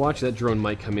Overwatch. That drone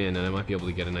might come in, and I might be able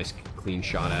to get a nice, clean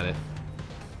shot at it.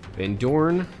 Van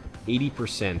Dorn,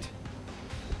 80%.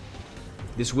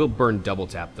 This will burn double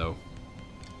tap, though.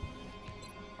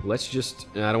 Let's just...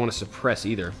 I don't want to suppress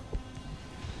either.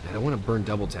 I don't want to burn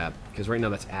double tap, because right now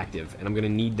that's active, and I'm going to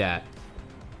need that.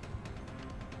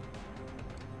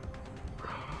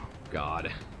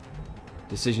 God.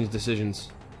 Decisions.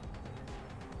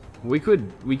 We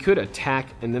could attack,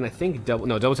 and then I think double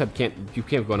tap can't. You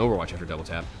can't go on Overwatch after double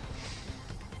tap.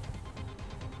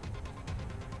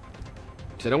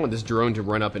 Because I don't want this drone to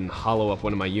run up and hollow up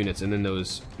one of my units, and then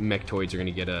those mechtoids are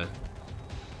gonna get a.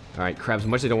 All right, crap. As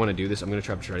much as I don't want to do this, I'm gonna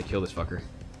try to kill this fucker.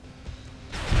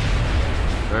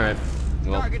 All right.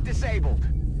 Well, Target disabled.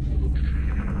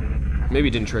 maybe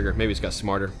it didn't trigger. Maybe it's got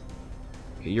smarter.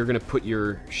 Okay, you're gonna put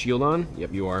your shield on.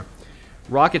 Yep, you are.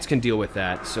 Rockets can deal with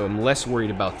that, so I'm less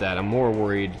worried about that. I'm more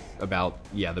worried about,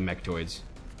 yeah, the mechtoids.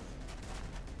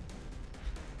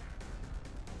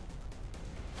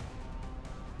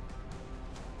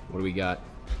 What do we got?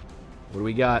 What do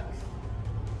we got?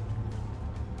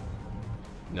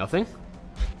 Nothing?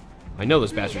 I know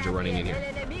those bastards are running in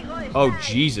here. Oh,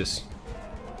 Jesus.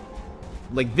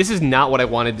 Like, this is not what I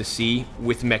wanted to see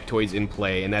with mechtoids in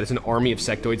play, and that is an army of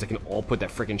sectoids that can all put that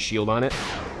frickin' shield on it.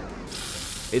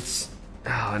 It's...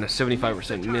 Oh, and a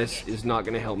 75% miss is not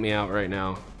going to help me out right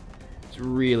now. It's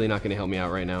really not going to help me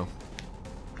out right now.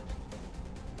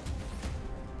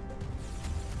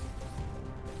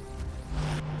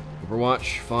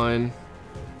 Overwatch, fine.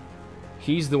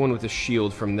 He's the one with the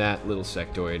shield from that little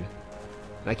sectoid.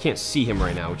 And I can't see him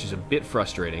right now, which is a bit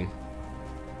frustrating.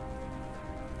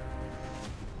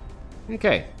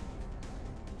 Okay.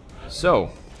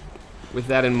 So, with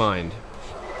that in mind...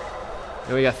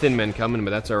 Now we got thin men coming,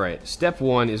 but that's alright. Step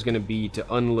 1 is going to be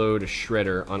to unload a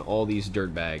shredder on all these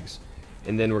dirt bags.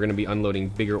 And then we're going to be unloading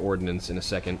bigger ordnance in a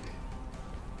second.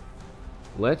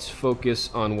 Let's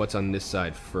focus on what's on this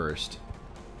side first.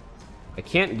 I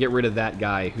can't get rid of that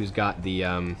guy who's got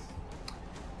the...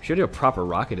 should do a proper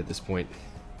rocket at this point.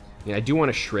 Yeah, I do want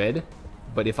to shred,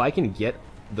 but if I can get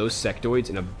those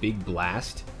sectoids in a big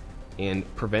blast and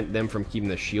prevent them from keeping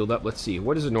the shield up... Let's see,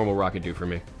 what does a normal rocket do for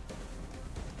me?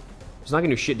 It's not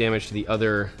going to do shit damage to the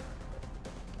other...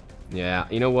 Yeah,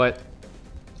 you know what?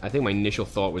 I think my initial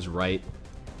thought was right.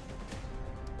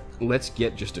 Let's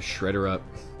get just a shredder up.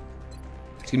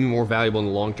 It's going to be more valuable in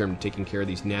the long term taking care of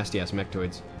these nasty-ass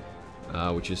mechtoids.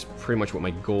 Which is pretty much what my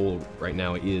goal right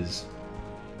now is.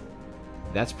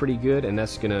 That's pretty good, and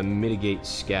that's going to mitigate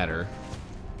scatter.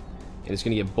 And it's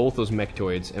going to get both those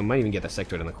mechtoids, and might even get that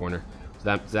sectoid in the corner.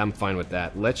 So I'm fine with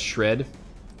that. Let's shred.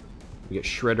 We get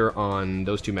shredder on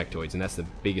those two mechtoids, and that's the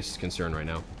biggest concern right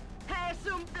now.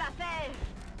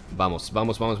 Vamos,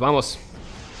 vamos, vamos, vamos.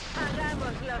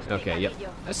 Okay, yep.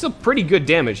 That's still pretty good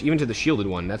damage, even to the shielded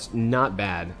one. That's not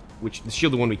bad. Which the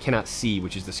shielded one we cannot see,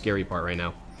 which is the scary part right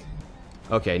now.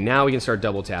 Okay, now we can start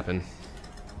double tapping.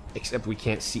 Except we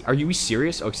can't see. Are you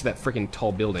serious? Oh, it's that freaking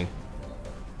tall building.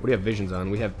 What do you have visions on?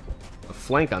 We have a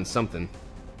flank on something.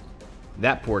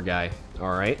 That poor guy.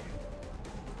 Alright.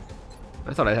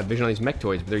 I thought I'd have vision on these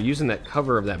mechtoids, but they're using that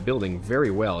cover of that building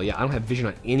very well. Yeah, I don't have vision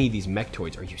on any of these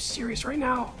mechtoids. Are you serious right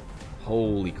now?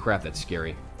 Holy crap, that's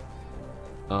scary.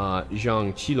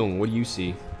 Zhang, Qilong, what do you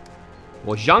see?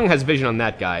 Well, Zhang has vision on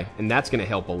that guy, and that's going to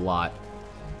help a lot.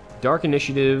 Dark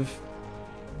Initiative...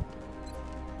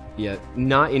 Yeah,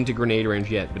 not into grenade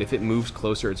range yet, but if it moves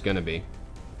closer, it's going to be.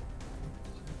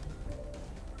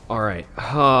 Alright.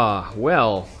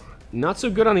 Well, not so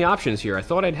good on the options here. I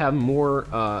thought I'd have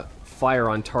more fire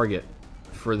on target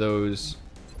for those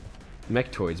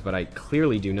mechtoids, but I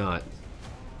clearly do not.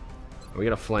 We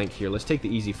got a flank here. Let's take the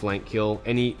easy flank kill.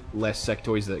 Any less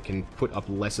sectoids that can put up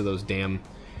less of those damn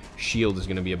shields is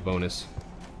going to be a bonus.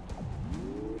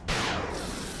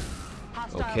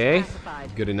 Okay,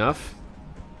 good enough.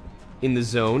 In the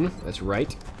zone, that's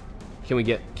right. Can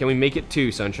we make it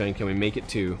 2, Sunshine? Can we make it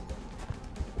 2?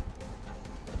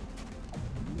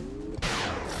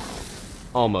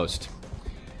 Almost.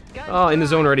 Oh, in the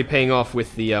zone already paying off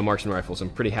with the marksman rifles. I'm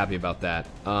pretty happy about that.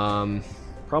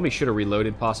 Probably should have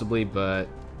reloaded, possibly, but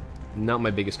not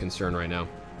my biggest concern right now.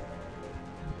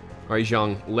 Alright,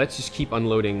 Zhang, let's just keep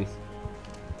unloading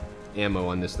ammo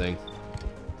on this thing.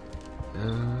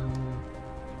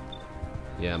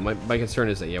 Yeah, my concern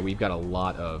is that, yeah, we've got a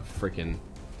lot of freaking...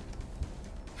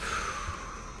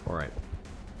 Alright.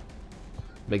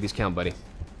 Make these count, buddy.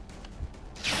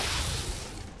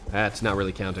 That's not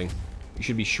really counting. You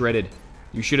should be shredded.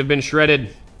 You should have been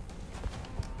shredded.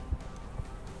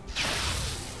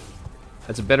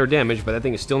 That's a better damage, but that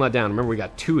thing is still not down. Remember, we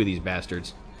got 2 of these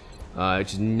bastards.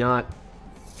 Which is not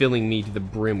filling me to the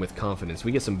brim with confidence.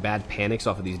 We get some bad panics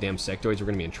off of these damn sectoids, we're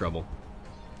going to be in trouble.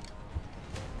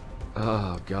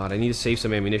 Oh, God. I need to save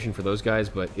some ammunition for those guys,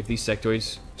 but if these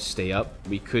sectoids stay up,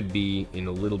 we could be in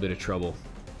a little bit of trouble.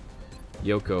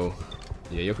 Yoko.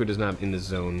 Yeah, Yoko does not have in the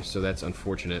zone, so that's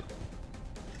unfortunate.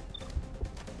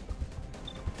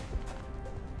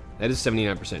 That is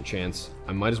 79% chance.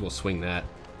 I might as well swing that.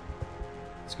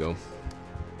 Let's go.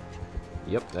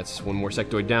 Yep, that's one more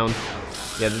sectoid down.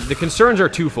 Yeah, the concerns are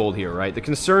twofold here, right? The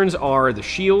concerns are the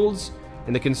shields,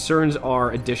 and the concerns are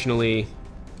additionally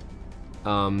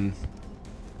the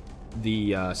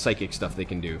psychic stuff they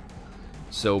can do.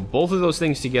 So both of those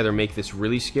things together make this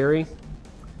really scary.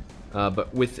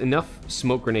 But with enough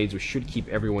smoke grenades, we should keep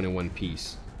everyone in one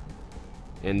piece.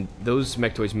 And those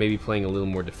mechtoids may be playing a little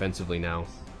more defensively now.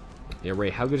 Yeah,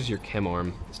 Ray, how good is your chem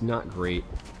arm? It's not great.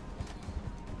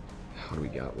 What do we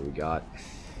got? What do we got?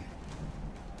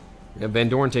 We have Van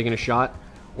Dorn taking a shot,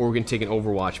 or we're going to take an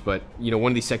Overwatch, but, you know,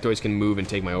 one of these sectoids can move and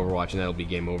take my Overwatch, and that'll be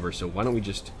game over. So why don't we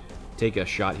just take a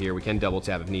shot here? We can double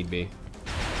tap if need be.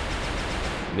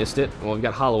 Missed it. Well, we've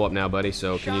got Hollow up now, buddy,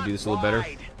 so can you do this a little better?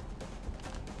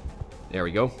 There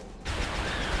we go.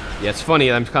 Yeah, it's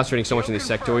funny, I'm concentrating so much on these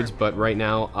sectoids, but right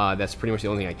now, that's pretty much the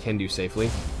only thing I can do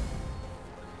safely.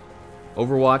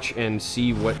 Overwatch and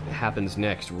see what happens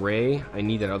next. Ray, I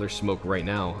need that other smoke right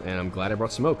now, and I'm glad I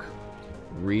brought smoke.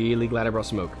 Really glad I brought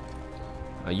smoke.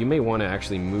 You may want to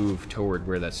actually move toward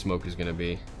where that smoke is going to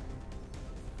be.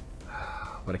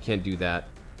 But I can't do that.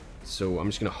 So I'm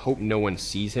just going to hope no one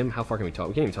sees him. How far can we toss?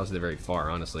 We can't even toss it very far,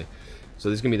 honestly. So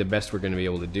this is going to be the best we're going to be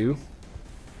able to do.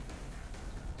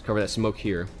 Let's cover that smoke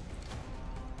here.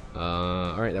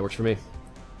 Alright, that works for me.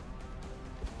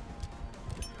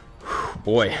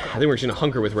 Boy, I think we're just going to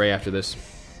hunker with Ray after this.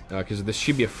 Because this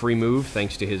should be a free move,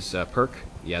 thanks to his perk.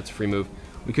 Yeah, it's a free move.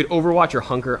 We could Overwatch or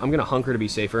hunker. I'm going to hunker to be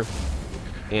safer.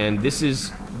 And this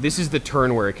is the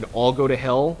turn where it could all go to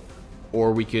hell,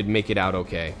 or we could make it out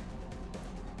okay.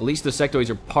 At least the sectoids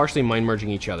are partially mind-merging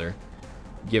each other,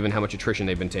 given how much attrition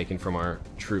they've been taking from our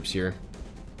troops here.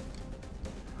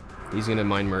 He's going to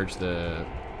mind-merge the...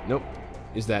 Nope.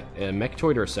 Is that a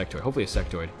mechtoid or a sectoid? Hopefully a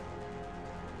sectoid.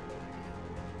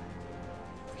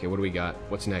 Okay, what do we got?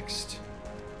 What's next?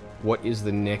 What is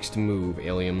the next move,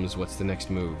 aliens? What's the next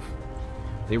move?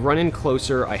 They run in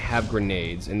closer. I have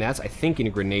grenades, and that's, I think, in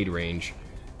grenade range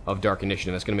of Dark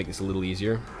Initiative. That's going to make this a little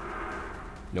easier.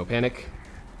 No panic.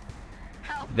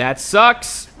 That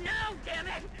sucks! No, damn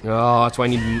it! Oh, that's why I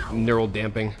need neural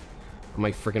damping on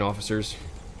my freaking officers.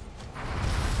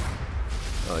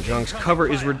 Zhang's cover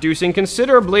is reducing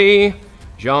considerably.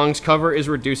 Zhang's cover is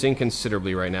reducing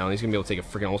considerably right now, and he's going to be able to take a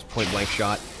freaking almost point-blank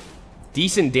shot.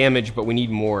 Decent damage, but we need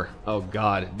more. Oh,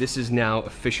 God. This is now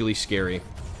officially scary.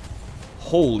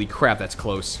 Holy crap, that's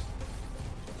close.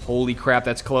 Holy crap,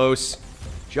 that's close.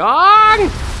 Zhang!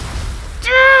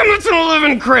 Damn, that's an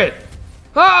 11 crit!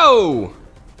 Oh!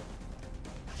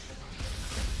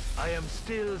 I am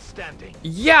still standing.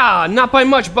 Yeah, not by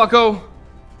much, bucko.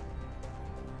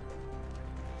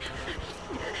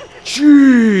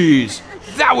 Jeez!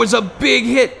 That was a big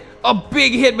hit! A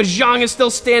big hit, but Zhang is still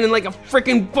standing like a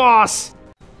freaking boss!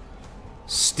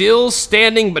 Still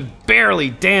standing, but barely.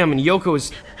 Damn, and Yoko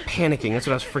is panicking. That's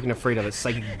what I was freaking afraid of. It's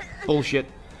psychic bullshit.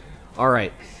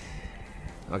 Alright.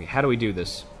 Okay, how do we do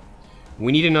this?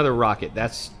 We need another rocket.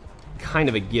 That's kind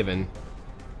of a given.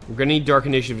 We're gonna need Dark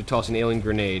Initiative to toss an alien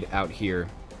grenade out here.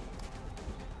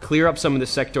 Clear up some of the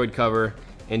sectoid cover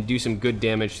and do some good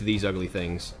damage to these ugly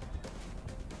things.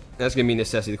 That's gonna be a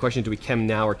necessity. The question is, do we chem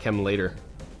now or chem later?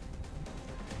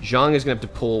 Zhang is gonna have to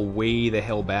pull way the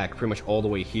hell back, pretty much all the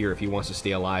way here if he wants to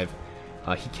stay alive.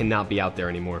 He cannot be out there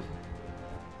anymore.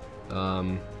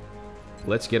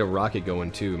 Let's get a rocket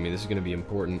going too. I mean, this is gonna be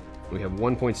important. We have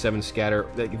 1.7 scatter.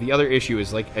 The other issue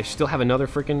is, like, I still have another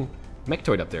freaking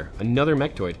mechtoid up there. Another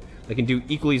mechtoid that can do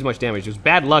equally as much damage. It was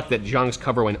bad luck that Zhang's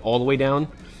cover went all the way down.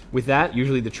 With that,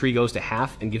 usually the tree goes to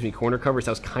half and gives me corner cover, so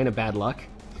that was kind of bad luck.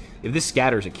 If this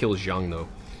scatters, it kills Zhang, though.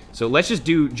 So let's just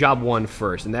do job 1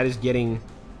 first, and that is getting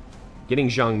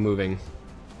Zhang moving.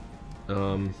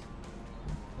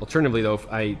 Alternatively, though, if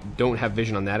I don't have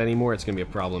vision on that anymore, it's going to be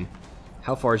a problem.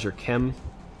 How far is your chem?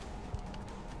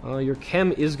 Your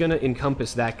chem is going to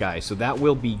encompass that guy, so that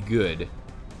will be good.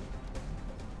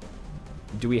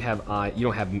 Do we have... you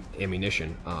don't have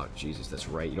ammunition. Oh, Jesus, that's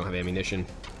right. You don't have ammunition.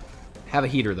 Have a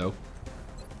heater, though.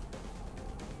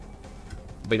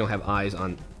 But you don't have eyes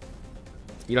on...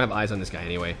 You don't have eyes on this guy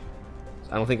anyway.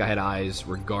 I don't think I had eyes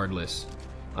regardless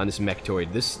on this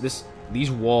mechtoid. These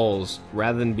walls,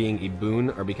 rather than being a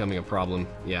boon, are becoming a problem.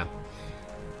 Yeah.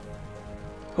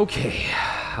 Okay.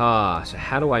 So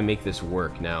how do I make this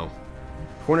work now?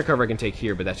 Corner cover I can take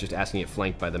here, but that's just asking it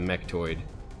flanked by the mechtoid.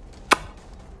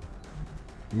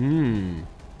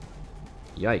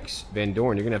 Yikes. Van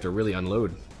Dorn, you're going to have to really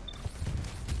unload.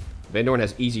 Van Dorn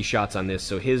has easy shots on this,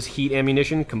 so his heat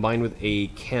ammunition combined with a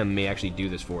chem may actually do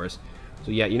this for us.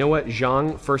 So yeah, you know what?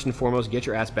 Zhang, first and foremost, get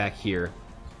your ass back here.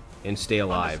 and stay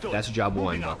alive. Understood. That's job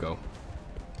one, Moving out. bucko.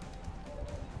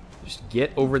 Just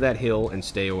get over that hill and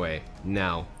stay away.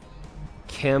 Now,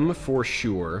 chem for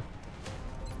sure.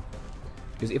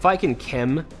 Because if I can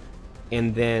chem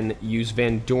and then use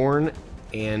Van Dorn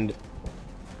and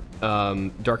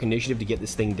Dark Initiative to get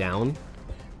this thing down,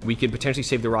 we could potentially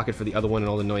save the rocket for the other one and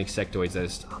all the annoying sectoids that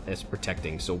is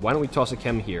protecting. So why don't we toss a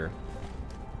chem here?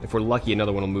 If we're lucky,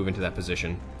 another one will move into that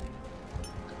position.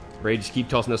 Ray, just keep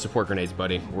tossing those support grenades,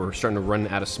 buddy. We're starting to run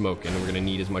out of smoke, and we're going to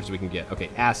need as much as we can get. Okay,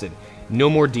 acid. No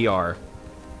more DR.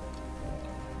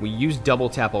 We used double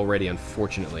tap already,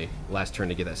 unfortunately, last turn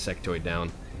to get that sectoid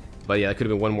down. But yeah, that could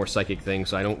have been one more psychic thing,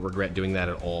 so I don't regret doing that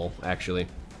at all, actually.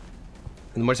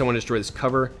 And the much I want to destroy this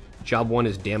cover, job one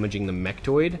is damaging the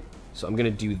mechtoid, so I'm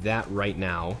going to do that right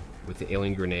now with the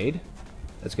alien grenade.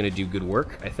 That's going to do good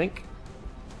work, I think.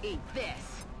 Eat this.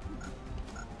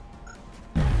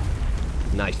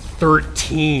 Nice.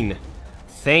 13!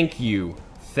 Thank you.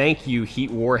 Thank you,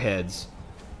 heat warheads.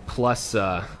 Plus,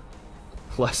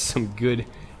 plus some good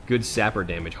sapper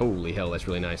damage. Holy hell, that's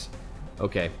really nice.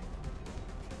 Okay.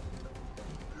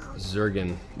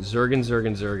 Zergen.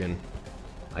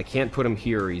 I can't put him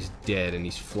here or he's dead, and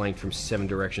he's flanked from 7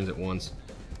 directions at once.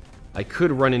 I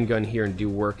could run and gun here and do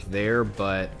work there,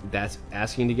 but that's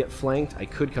asking to get flanked. I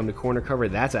could come to corner cover.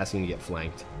 That's asking to get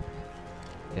flanked.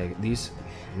 Yeah, these...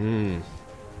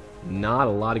 Not a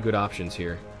lot of good options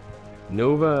here.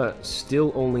 Nova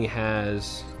still only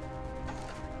has...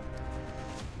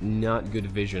 not good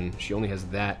vision. She only has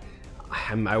that.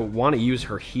 I want to use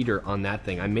her heater on that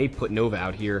thing. I may put Nova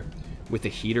out here with the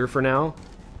heater for now.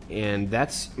 And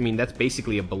that's, I mean, that's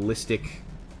basically a ballistic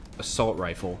assault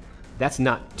rifle. That's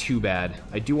not too bad.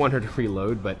 I do want her to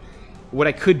reload, but what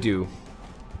I could do,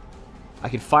 I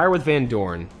could fire with Van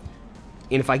Dorn,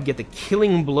 and if I get the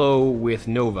killing blow with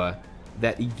Nova,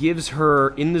 that gives her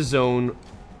in the zone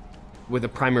with a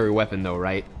primary weapon, though,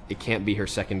 right? It can't be her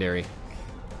secondary.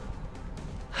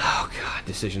 Oh, God,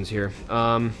 decisions here.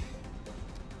 Right,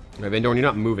 Van Dorn, you're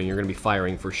not moving. You're going to be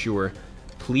firing for sure.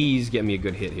 Please get me a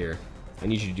good hit here. I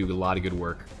need you to do a lot of good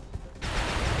work.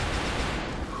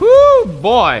 Whoo,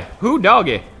 boy. Whoo,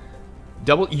 doggy.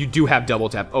 You do have double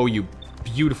tap. Oh, you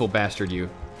beautiful bastard, you.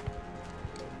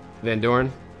 Van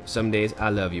Dorn, some days I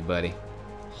love you, buddy.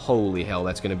 Holy hell,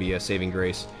 that's going to be a saving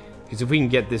grace. Because if we can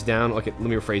get this down... Okay, let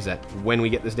me rephrase that. When we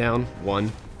get this down, one.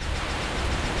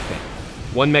 Okay.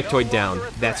 One mechtoid down.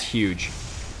 That's huge.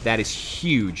 That is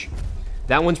huge.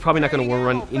 That one's probably not going to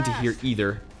run into here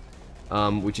either.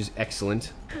 Which is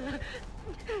excellent.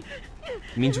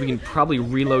 It means we can probably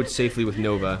reload safely with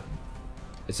Nova.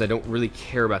 As I don't really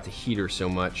care about the heater so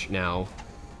much now.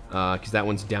 Because that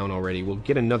one's down already. We'll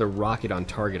get another rocket on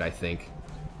target, I think.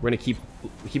 We're going to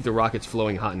keep the rockets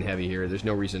flowing hot and heavy here. There's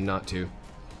no reason not to.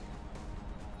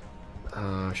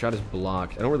 Shot is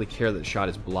blocked. I don't really care that the shot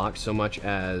is blocked so much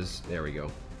as... There we go.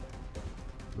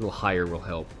 A little higher will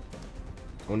help.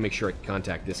 I want to make sure I can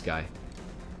contact this guy.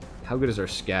 How good is our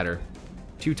scatter?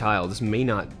 2 tiles. This may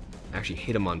not actually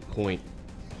hit him on point.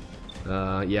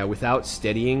 Yeah, without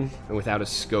steadying and without a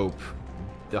scope,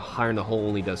 the higher in the hole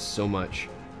only does so much.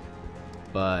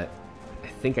 But I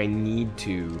think I need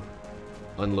to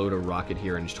unload a rocket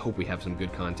here and just hope we have some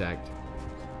good contact.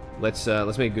 Let's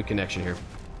make a good connection here.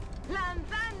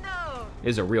 Lanzando! It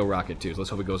is a real rocket too, so let's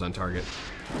hope it goes on target.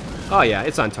 Oh yeah,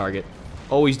 it's on target.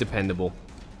 Always dependable.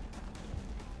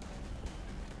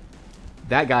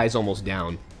 That guy's almost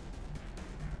down.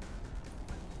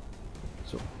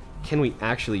 So, can we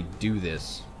actually do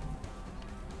this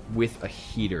with a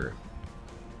heater?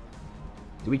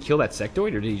 Did we kill that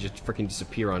sectoid, or did he just freaking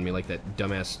disappear on me like that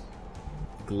dumbass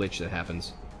glitch that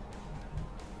happens?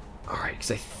 Alright,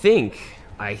 because I think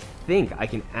I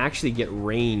can actually get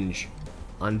range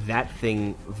on that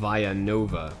thing via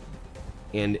Nova.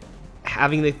 And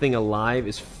having the thing alive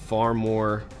is far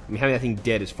more... I mean, having that thing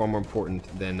dead is far more important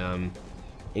than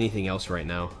anything else right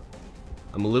now.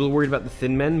 I'm a little worried about the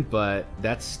thin men, but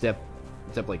that's step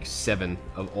like 7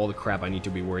 of all the crap I need to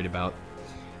be worried about.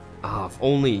 Ah, if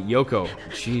only, Yoko,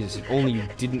 Jesus, if only you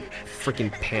didn't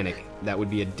freaking panic, that would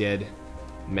be a dead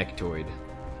mechtoid.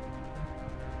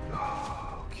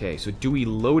 Okay, so do we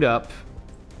load up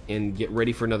and get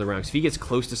ready for another round? Because if he gets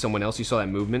close to someone else, you saw that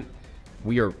movement,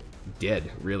 we are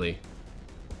dead, really.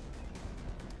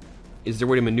 Is there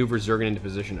a way to maneuver Zergen into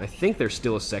position? I think there's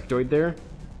still a sectoid there.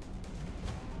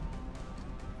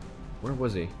 Where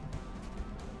was he?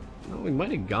 No, we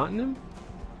might have gotten him.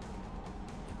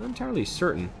 Not entirely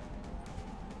certain.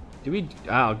 Do we...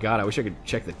 Oh, God, I wish I could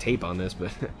check the tape on this,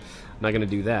 but I'm not going to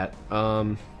do that.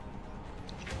 God,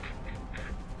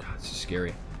 this is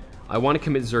scary. I want to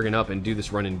commit Zergen up and do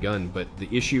this run and gun, but the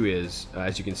issue is,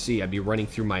 as you can see, I'd be running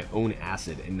through my own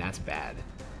acid, and that's bad.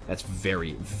 That's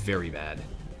very, very bad.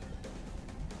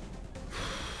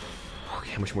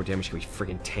 Okay, how much more damage can we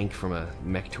friggin' tank from a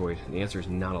mechtoid? The answer is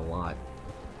not a lot.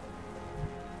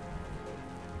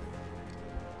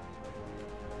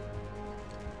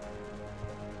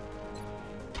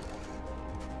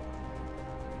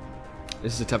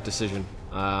 This is a tough decision.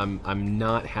 I'm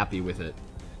not happy with it.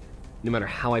 No matter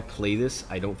how I play this,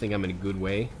 I don't think I'm in a good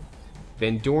way.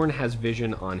 Van Dorn has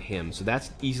vision on him, so that's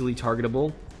easily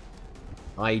targetable.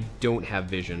 I don't have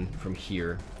vision from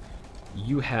here.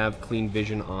 You have clean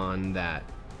vision on that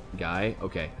guy.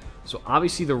 Okay, so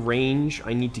obviously the range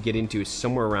I need to get into is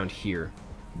somewhere around here.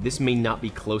 This may not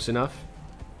be close enough.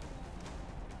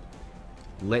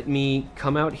 Let me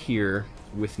come out here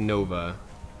with Nova.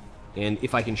 And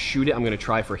if I can shoot it, I'm going to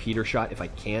try for a heater shot. If I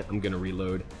can't, I'm going to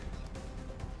reload.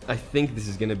 I think this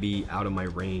is going to be out of my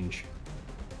range.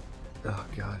 Oh,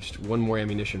 gosh. One more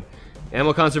ammunition.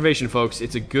 Ammo conservation, folks.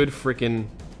 It's a good frickin'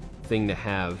 thing to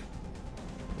have.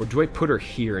 Or do I put her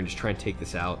here and just try and take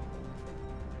this out?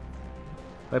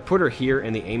 If I put her here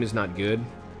and the aim is not good,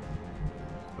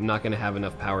 I'm not going to have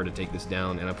enough power to take this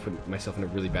down, and I put myself in a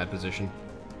really bad position.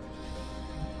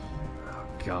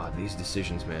 God, these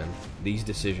decisions, man. These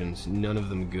decisions, none of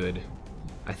them good.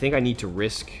 I think I need to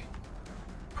risk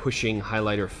pushing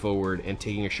Highlighter forward and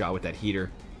taking a shot with that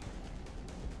heater.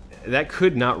 That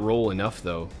could not roll enough,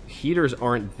 though. Heaters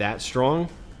aren't that strong.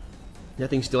 That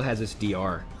thing still has its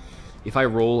DR. If I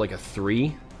roll like a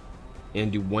 3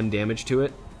 and do 1 damage to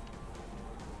it...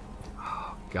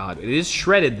 Oh, God. It is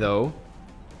shredded, though.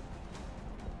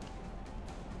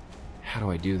 How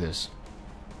do I do this?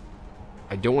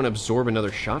 I don't want to absorb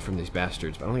another shot from these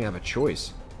bastards, but I don't think I have a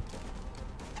choice.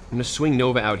 I'm going to swing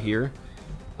Nova out here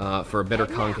for a better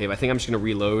concave. I think I'm just going to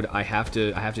reload. I have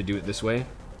to do it this way.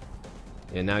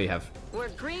 And now you have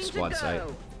squad sight.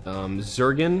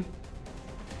 Zergen,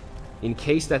 in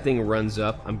case that thing runs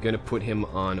up, I'm going to put him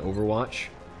on Overwatch.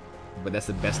 But that's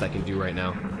the best I can do right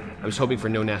now. I'm just hoping for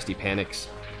no nasty panics.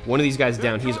 One of these guys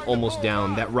down. He's almost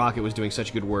down. That rocket was doing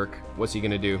such good work. What's he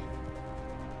going to do?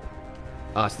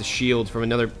 Oh, it's the shield from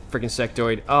another freaking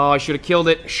sectoid. Oh, I should have killed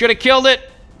it. Should have killed it!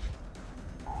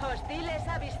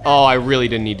 Oh, I really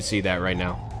didn't need to see that right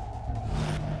now.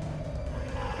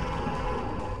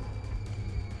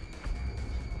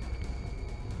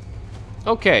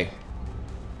 Okay.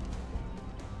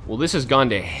 Well, this has gone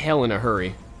to hell in a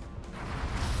hurry.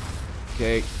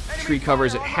 Okay, tree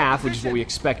covers at half, which is what we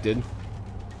expected.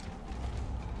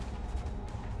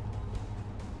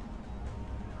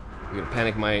 I'm gonna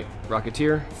panic my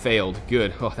Rocketeer. Failed.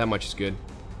 Good. Oh, that much is good.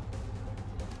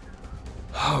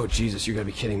 Oh, Jesus, you're gonna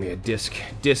be kidding me. A disc.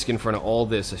 Disc in front of all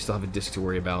this. I still have a disc to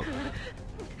worry about.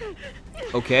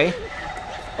 Okay.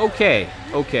 Okay.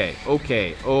 Okay.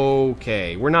 Okay.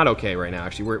 Okay. We're not okay right now,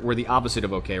 actually. We're the opposite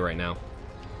of okay right now.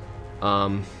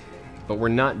 But we're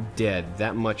not dead.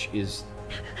 That much is...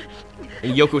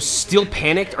 And Yoko's still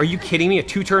panicked? Are you kidding me? A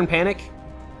 2-turn panic?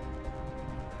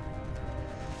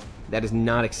 That is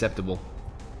not acceptable.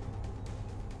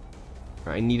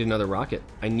 I need another rocket.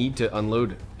 I need to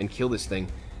unload and kill this thing,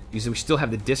 because we still have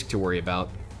the disc to worry about.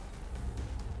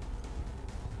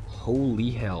 Holy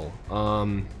hell.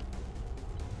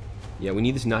 Yeah, we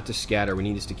need this not to scatter. We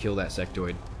need this to kill that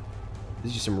sectoid.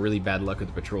 This is just some really bad luck with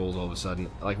the patrols all of a sudden.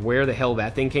 Like, where the hell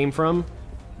that thing came from,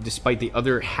 despite the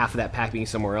other half of that pack being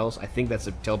somewhere else, I think that's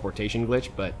a teleportation glitch,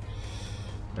 but...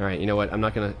 Alright, you know what? I'm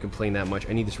not going to complain that much.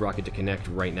 I need this rocket to connect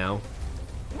right now.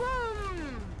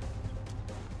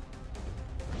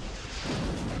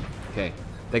 Okay,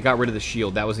 that got rid of the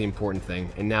shield. That was the important thing.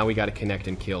 And now we got to connect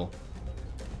and kill.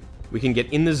 We can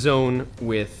get in the zone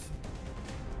with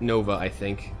Nova, I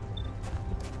think.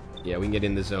 Yeah, we can get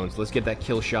in the zone. So let's get that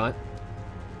kill shot.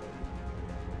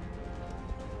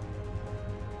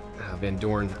 Van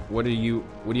Dorn, what do you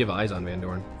have eyes on, Van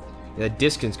Dorn? Yeah, that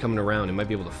Diskin's coming around and might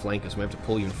be able to flank us. We have to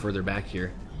pull even further back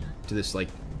here to this, like,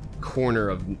 corner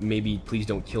of maybe Please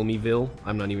Don't Kill Meville.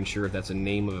 I'm not even sure if that's a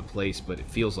name of a place, but it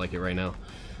feels like it right now.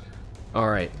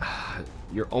 Alright,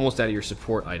 you're almost out of your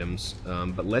support items,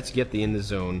 but let's get the in the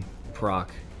zone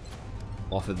proc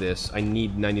off of this. I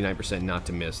need 99% not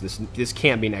to miss. This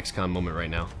can't be an XCOM moment right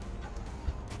now.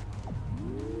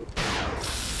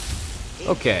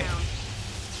 Okay.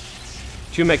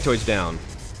 2 mechtoids down.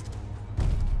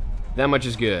 That much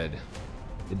is good.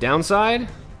 The downside?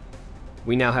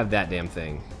 We now have that damn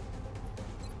thing.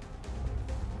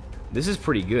 This is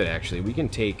pretty good, actually. We can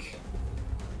take...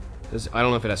 This, I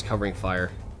don't know if it has covering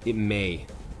fire. It may.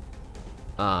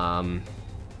 Can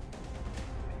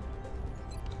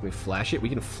we flash it? We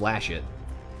can flash it.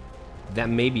 That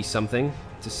may be something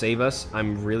to save us.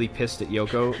 I'm really pissed at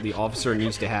Yoko. The officer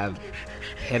needs to have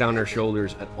head on her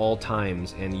shoulders at all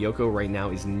times, and Yoko right now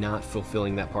is not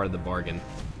fulfilling that part of the bargain.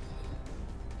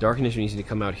 Dark Initiative needs to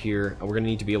come out here. We're going to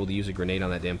need to be able to use a grenade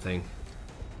on that damn thing.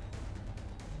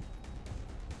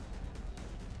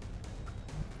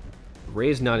 Ray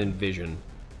is not in vision,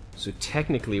 so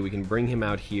technically we can bring him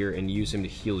out here and use him to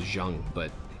heal Zhang,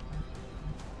 but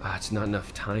it's not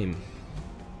enough time.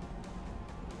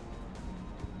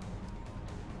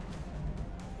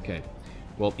 Okay,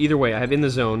 well, either way, I have in the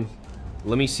zone.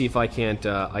 Let me see if I can't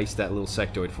ice that little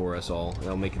sectoid for us all.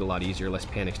 That'll make it a lot easier, less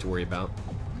panics to worry about.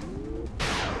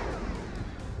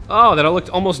 Oh, that looked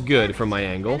almost good from my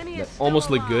angle. That almost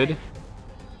looked good.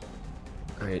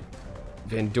 Alright.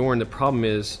 Van Dorn, the problem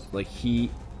is, like,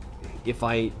 if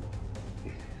I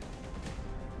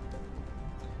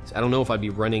don't know if I'd be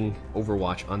running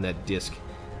Overwatch on that disc.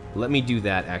 Let me do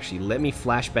that, actually. Let me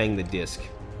flashbang the disc.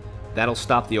 That'll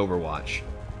stop the Overwatch.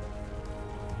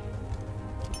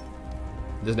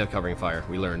 It doesn't have covering fire,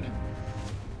 we learned.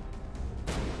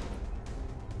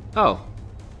 Oh.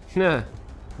 Nah.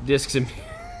 Discs in...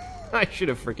 I should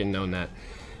have freaking known that.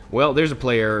 Well, there's a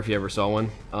play error if you ever saw one.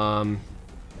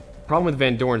 Problem with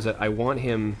Van Dorn is that I want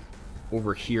him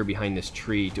over here behind this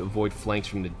tree to avoid flanks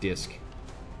from the disc.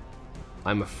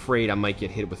 I'm afraid I might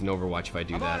get hit with an Overwatch if I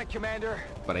do that. On it, Commander.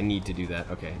 But I need to do that.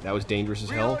 Okay, that was dangerous as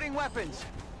hell. Reloading weapons.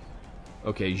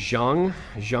 Okay, Zhang.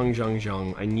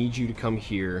 I need you to come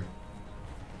here.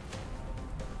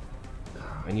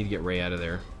 I need to get Ray out of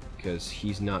there, because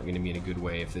he's not going to be in a good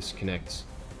way if this connects.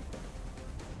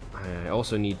 I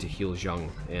also need to heal Zhang,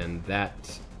 and that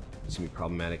is going to be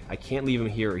problematic. I can't leave him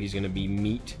here, or he's going to be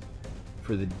meat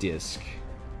for the disc.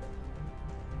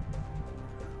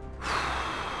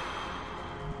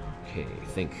 Okay,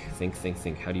 think.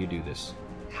 How do you do this?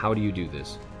 How do you do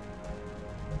this?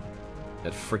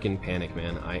 That freaking panic,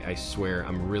 man. I swear,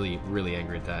 I'm really, really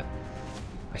angry at that.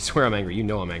 I swear I'm angry. You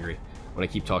know I'm angry when I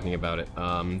keep talking about it.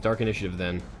 Dark Initiative,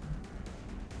 then.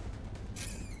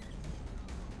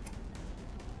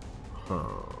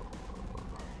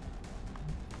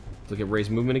 Look at Ray's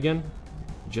movement again.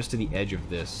 Just to the edge of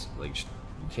this. Like, you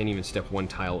can't even step one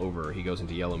tile over. He goes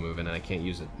into yellow move, and I can't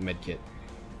use a medkit.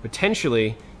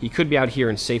 Potentially, he could be out here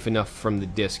and safe enough from the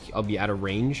disc. I'll be out of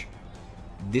range.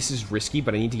 This is risky,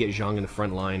 but I need to get Zhang in the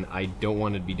front line. I don't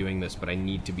want to be doing this, but I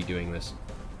need to be doing this.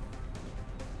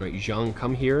 Right, Zhang,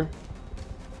 come here.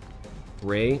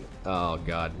 Ray, oh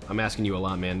god, I'm asking you a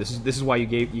lot, man. This is why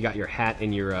you got your hat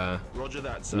and your Roger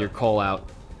that, sir. and your call out.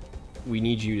 We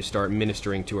need you to start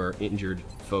ministering to our injured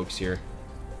folks here.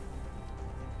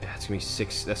 That's gonna be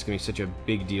that's gonna be such a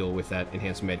big deal with that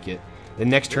enhanced medkit. The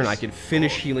next turn I could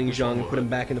finish healing Zhang, put him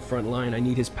back in the front line. I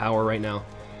need his power right now.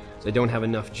 So I don't have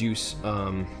enough juice.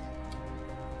 Zhang,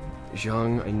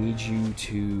 I need you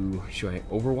to... Should I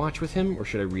Overwatch with him, or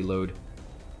should I reload?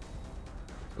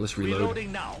 Let's reload.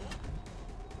 Reloading now.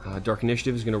 Dark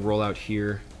Initiative is going to roll out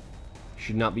here.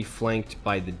 Should not be flanked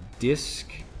by the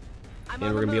disc. And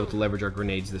we're going to be able to leverage our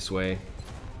grenades this way.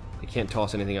 I can't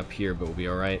toss anything up here, but we'll be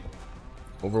alright.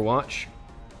 Overwatch.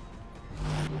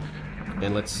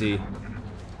 And let's see.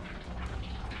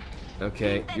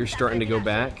 Okay, you're starting to go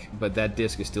back, but that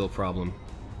disc is still a problem.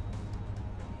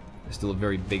 It's still a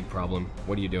very big problem.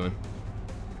 What are you doing?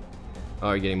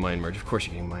 Oh, you're getting mind merge. Of course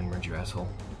you're getting mind merge, you asshole.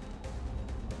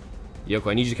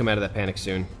 Yoko, I need you to come out of that panic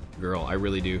soon. Girl, I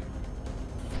really do.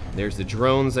 There's the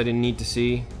drones I didn't need to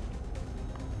see.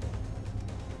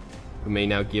 Who may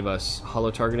now give us hollow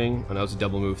targeting. Oh, that was a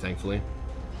double move, thankfully.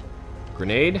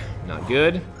 Grenade, not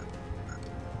good.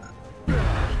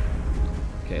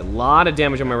 Okay, a lot of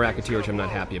damage on my Racketeer, which I'm not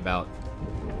happy about.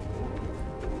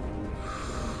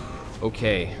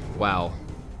 Okay, wow.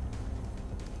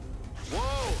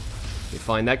 Okay,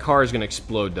 fine, that car is gonna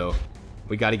explode, though.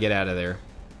 We gotta get out of there.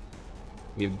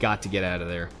 We've got to get out of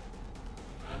there.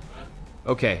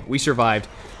 Okay, we survived.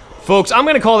 Folks, I'm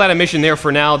gonna call that a mission there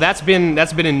for now. That's been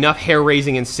enough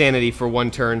hair-raising insanity for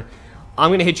one turn.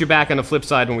 I'm gonna hit you back on the flip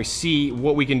side when we see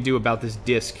what we can do about this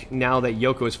disc now that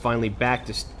Yoko is finally back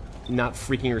to not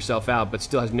freaking herself out, but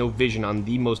still has no vision on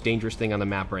the most dangerous thing on the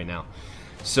map right now.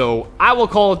 So I will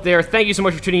call it there. Thank you so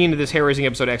much for tuning into this hair-raising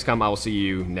episode of XCOM. I will see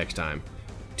you next time.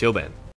 Till then.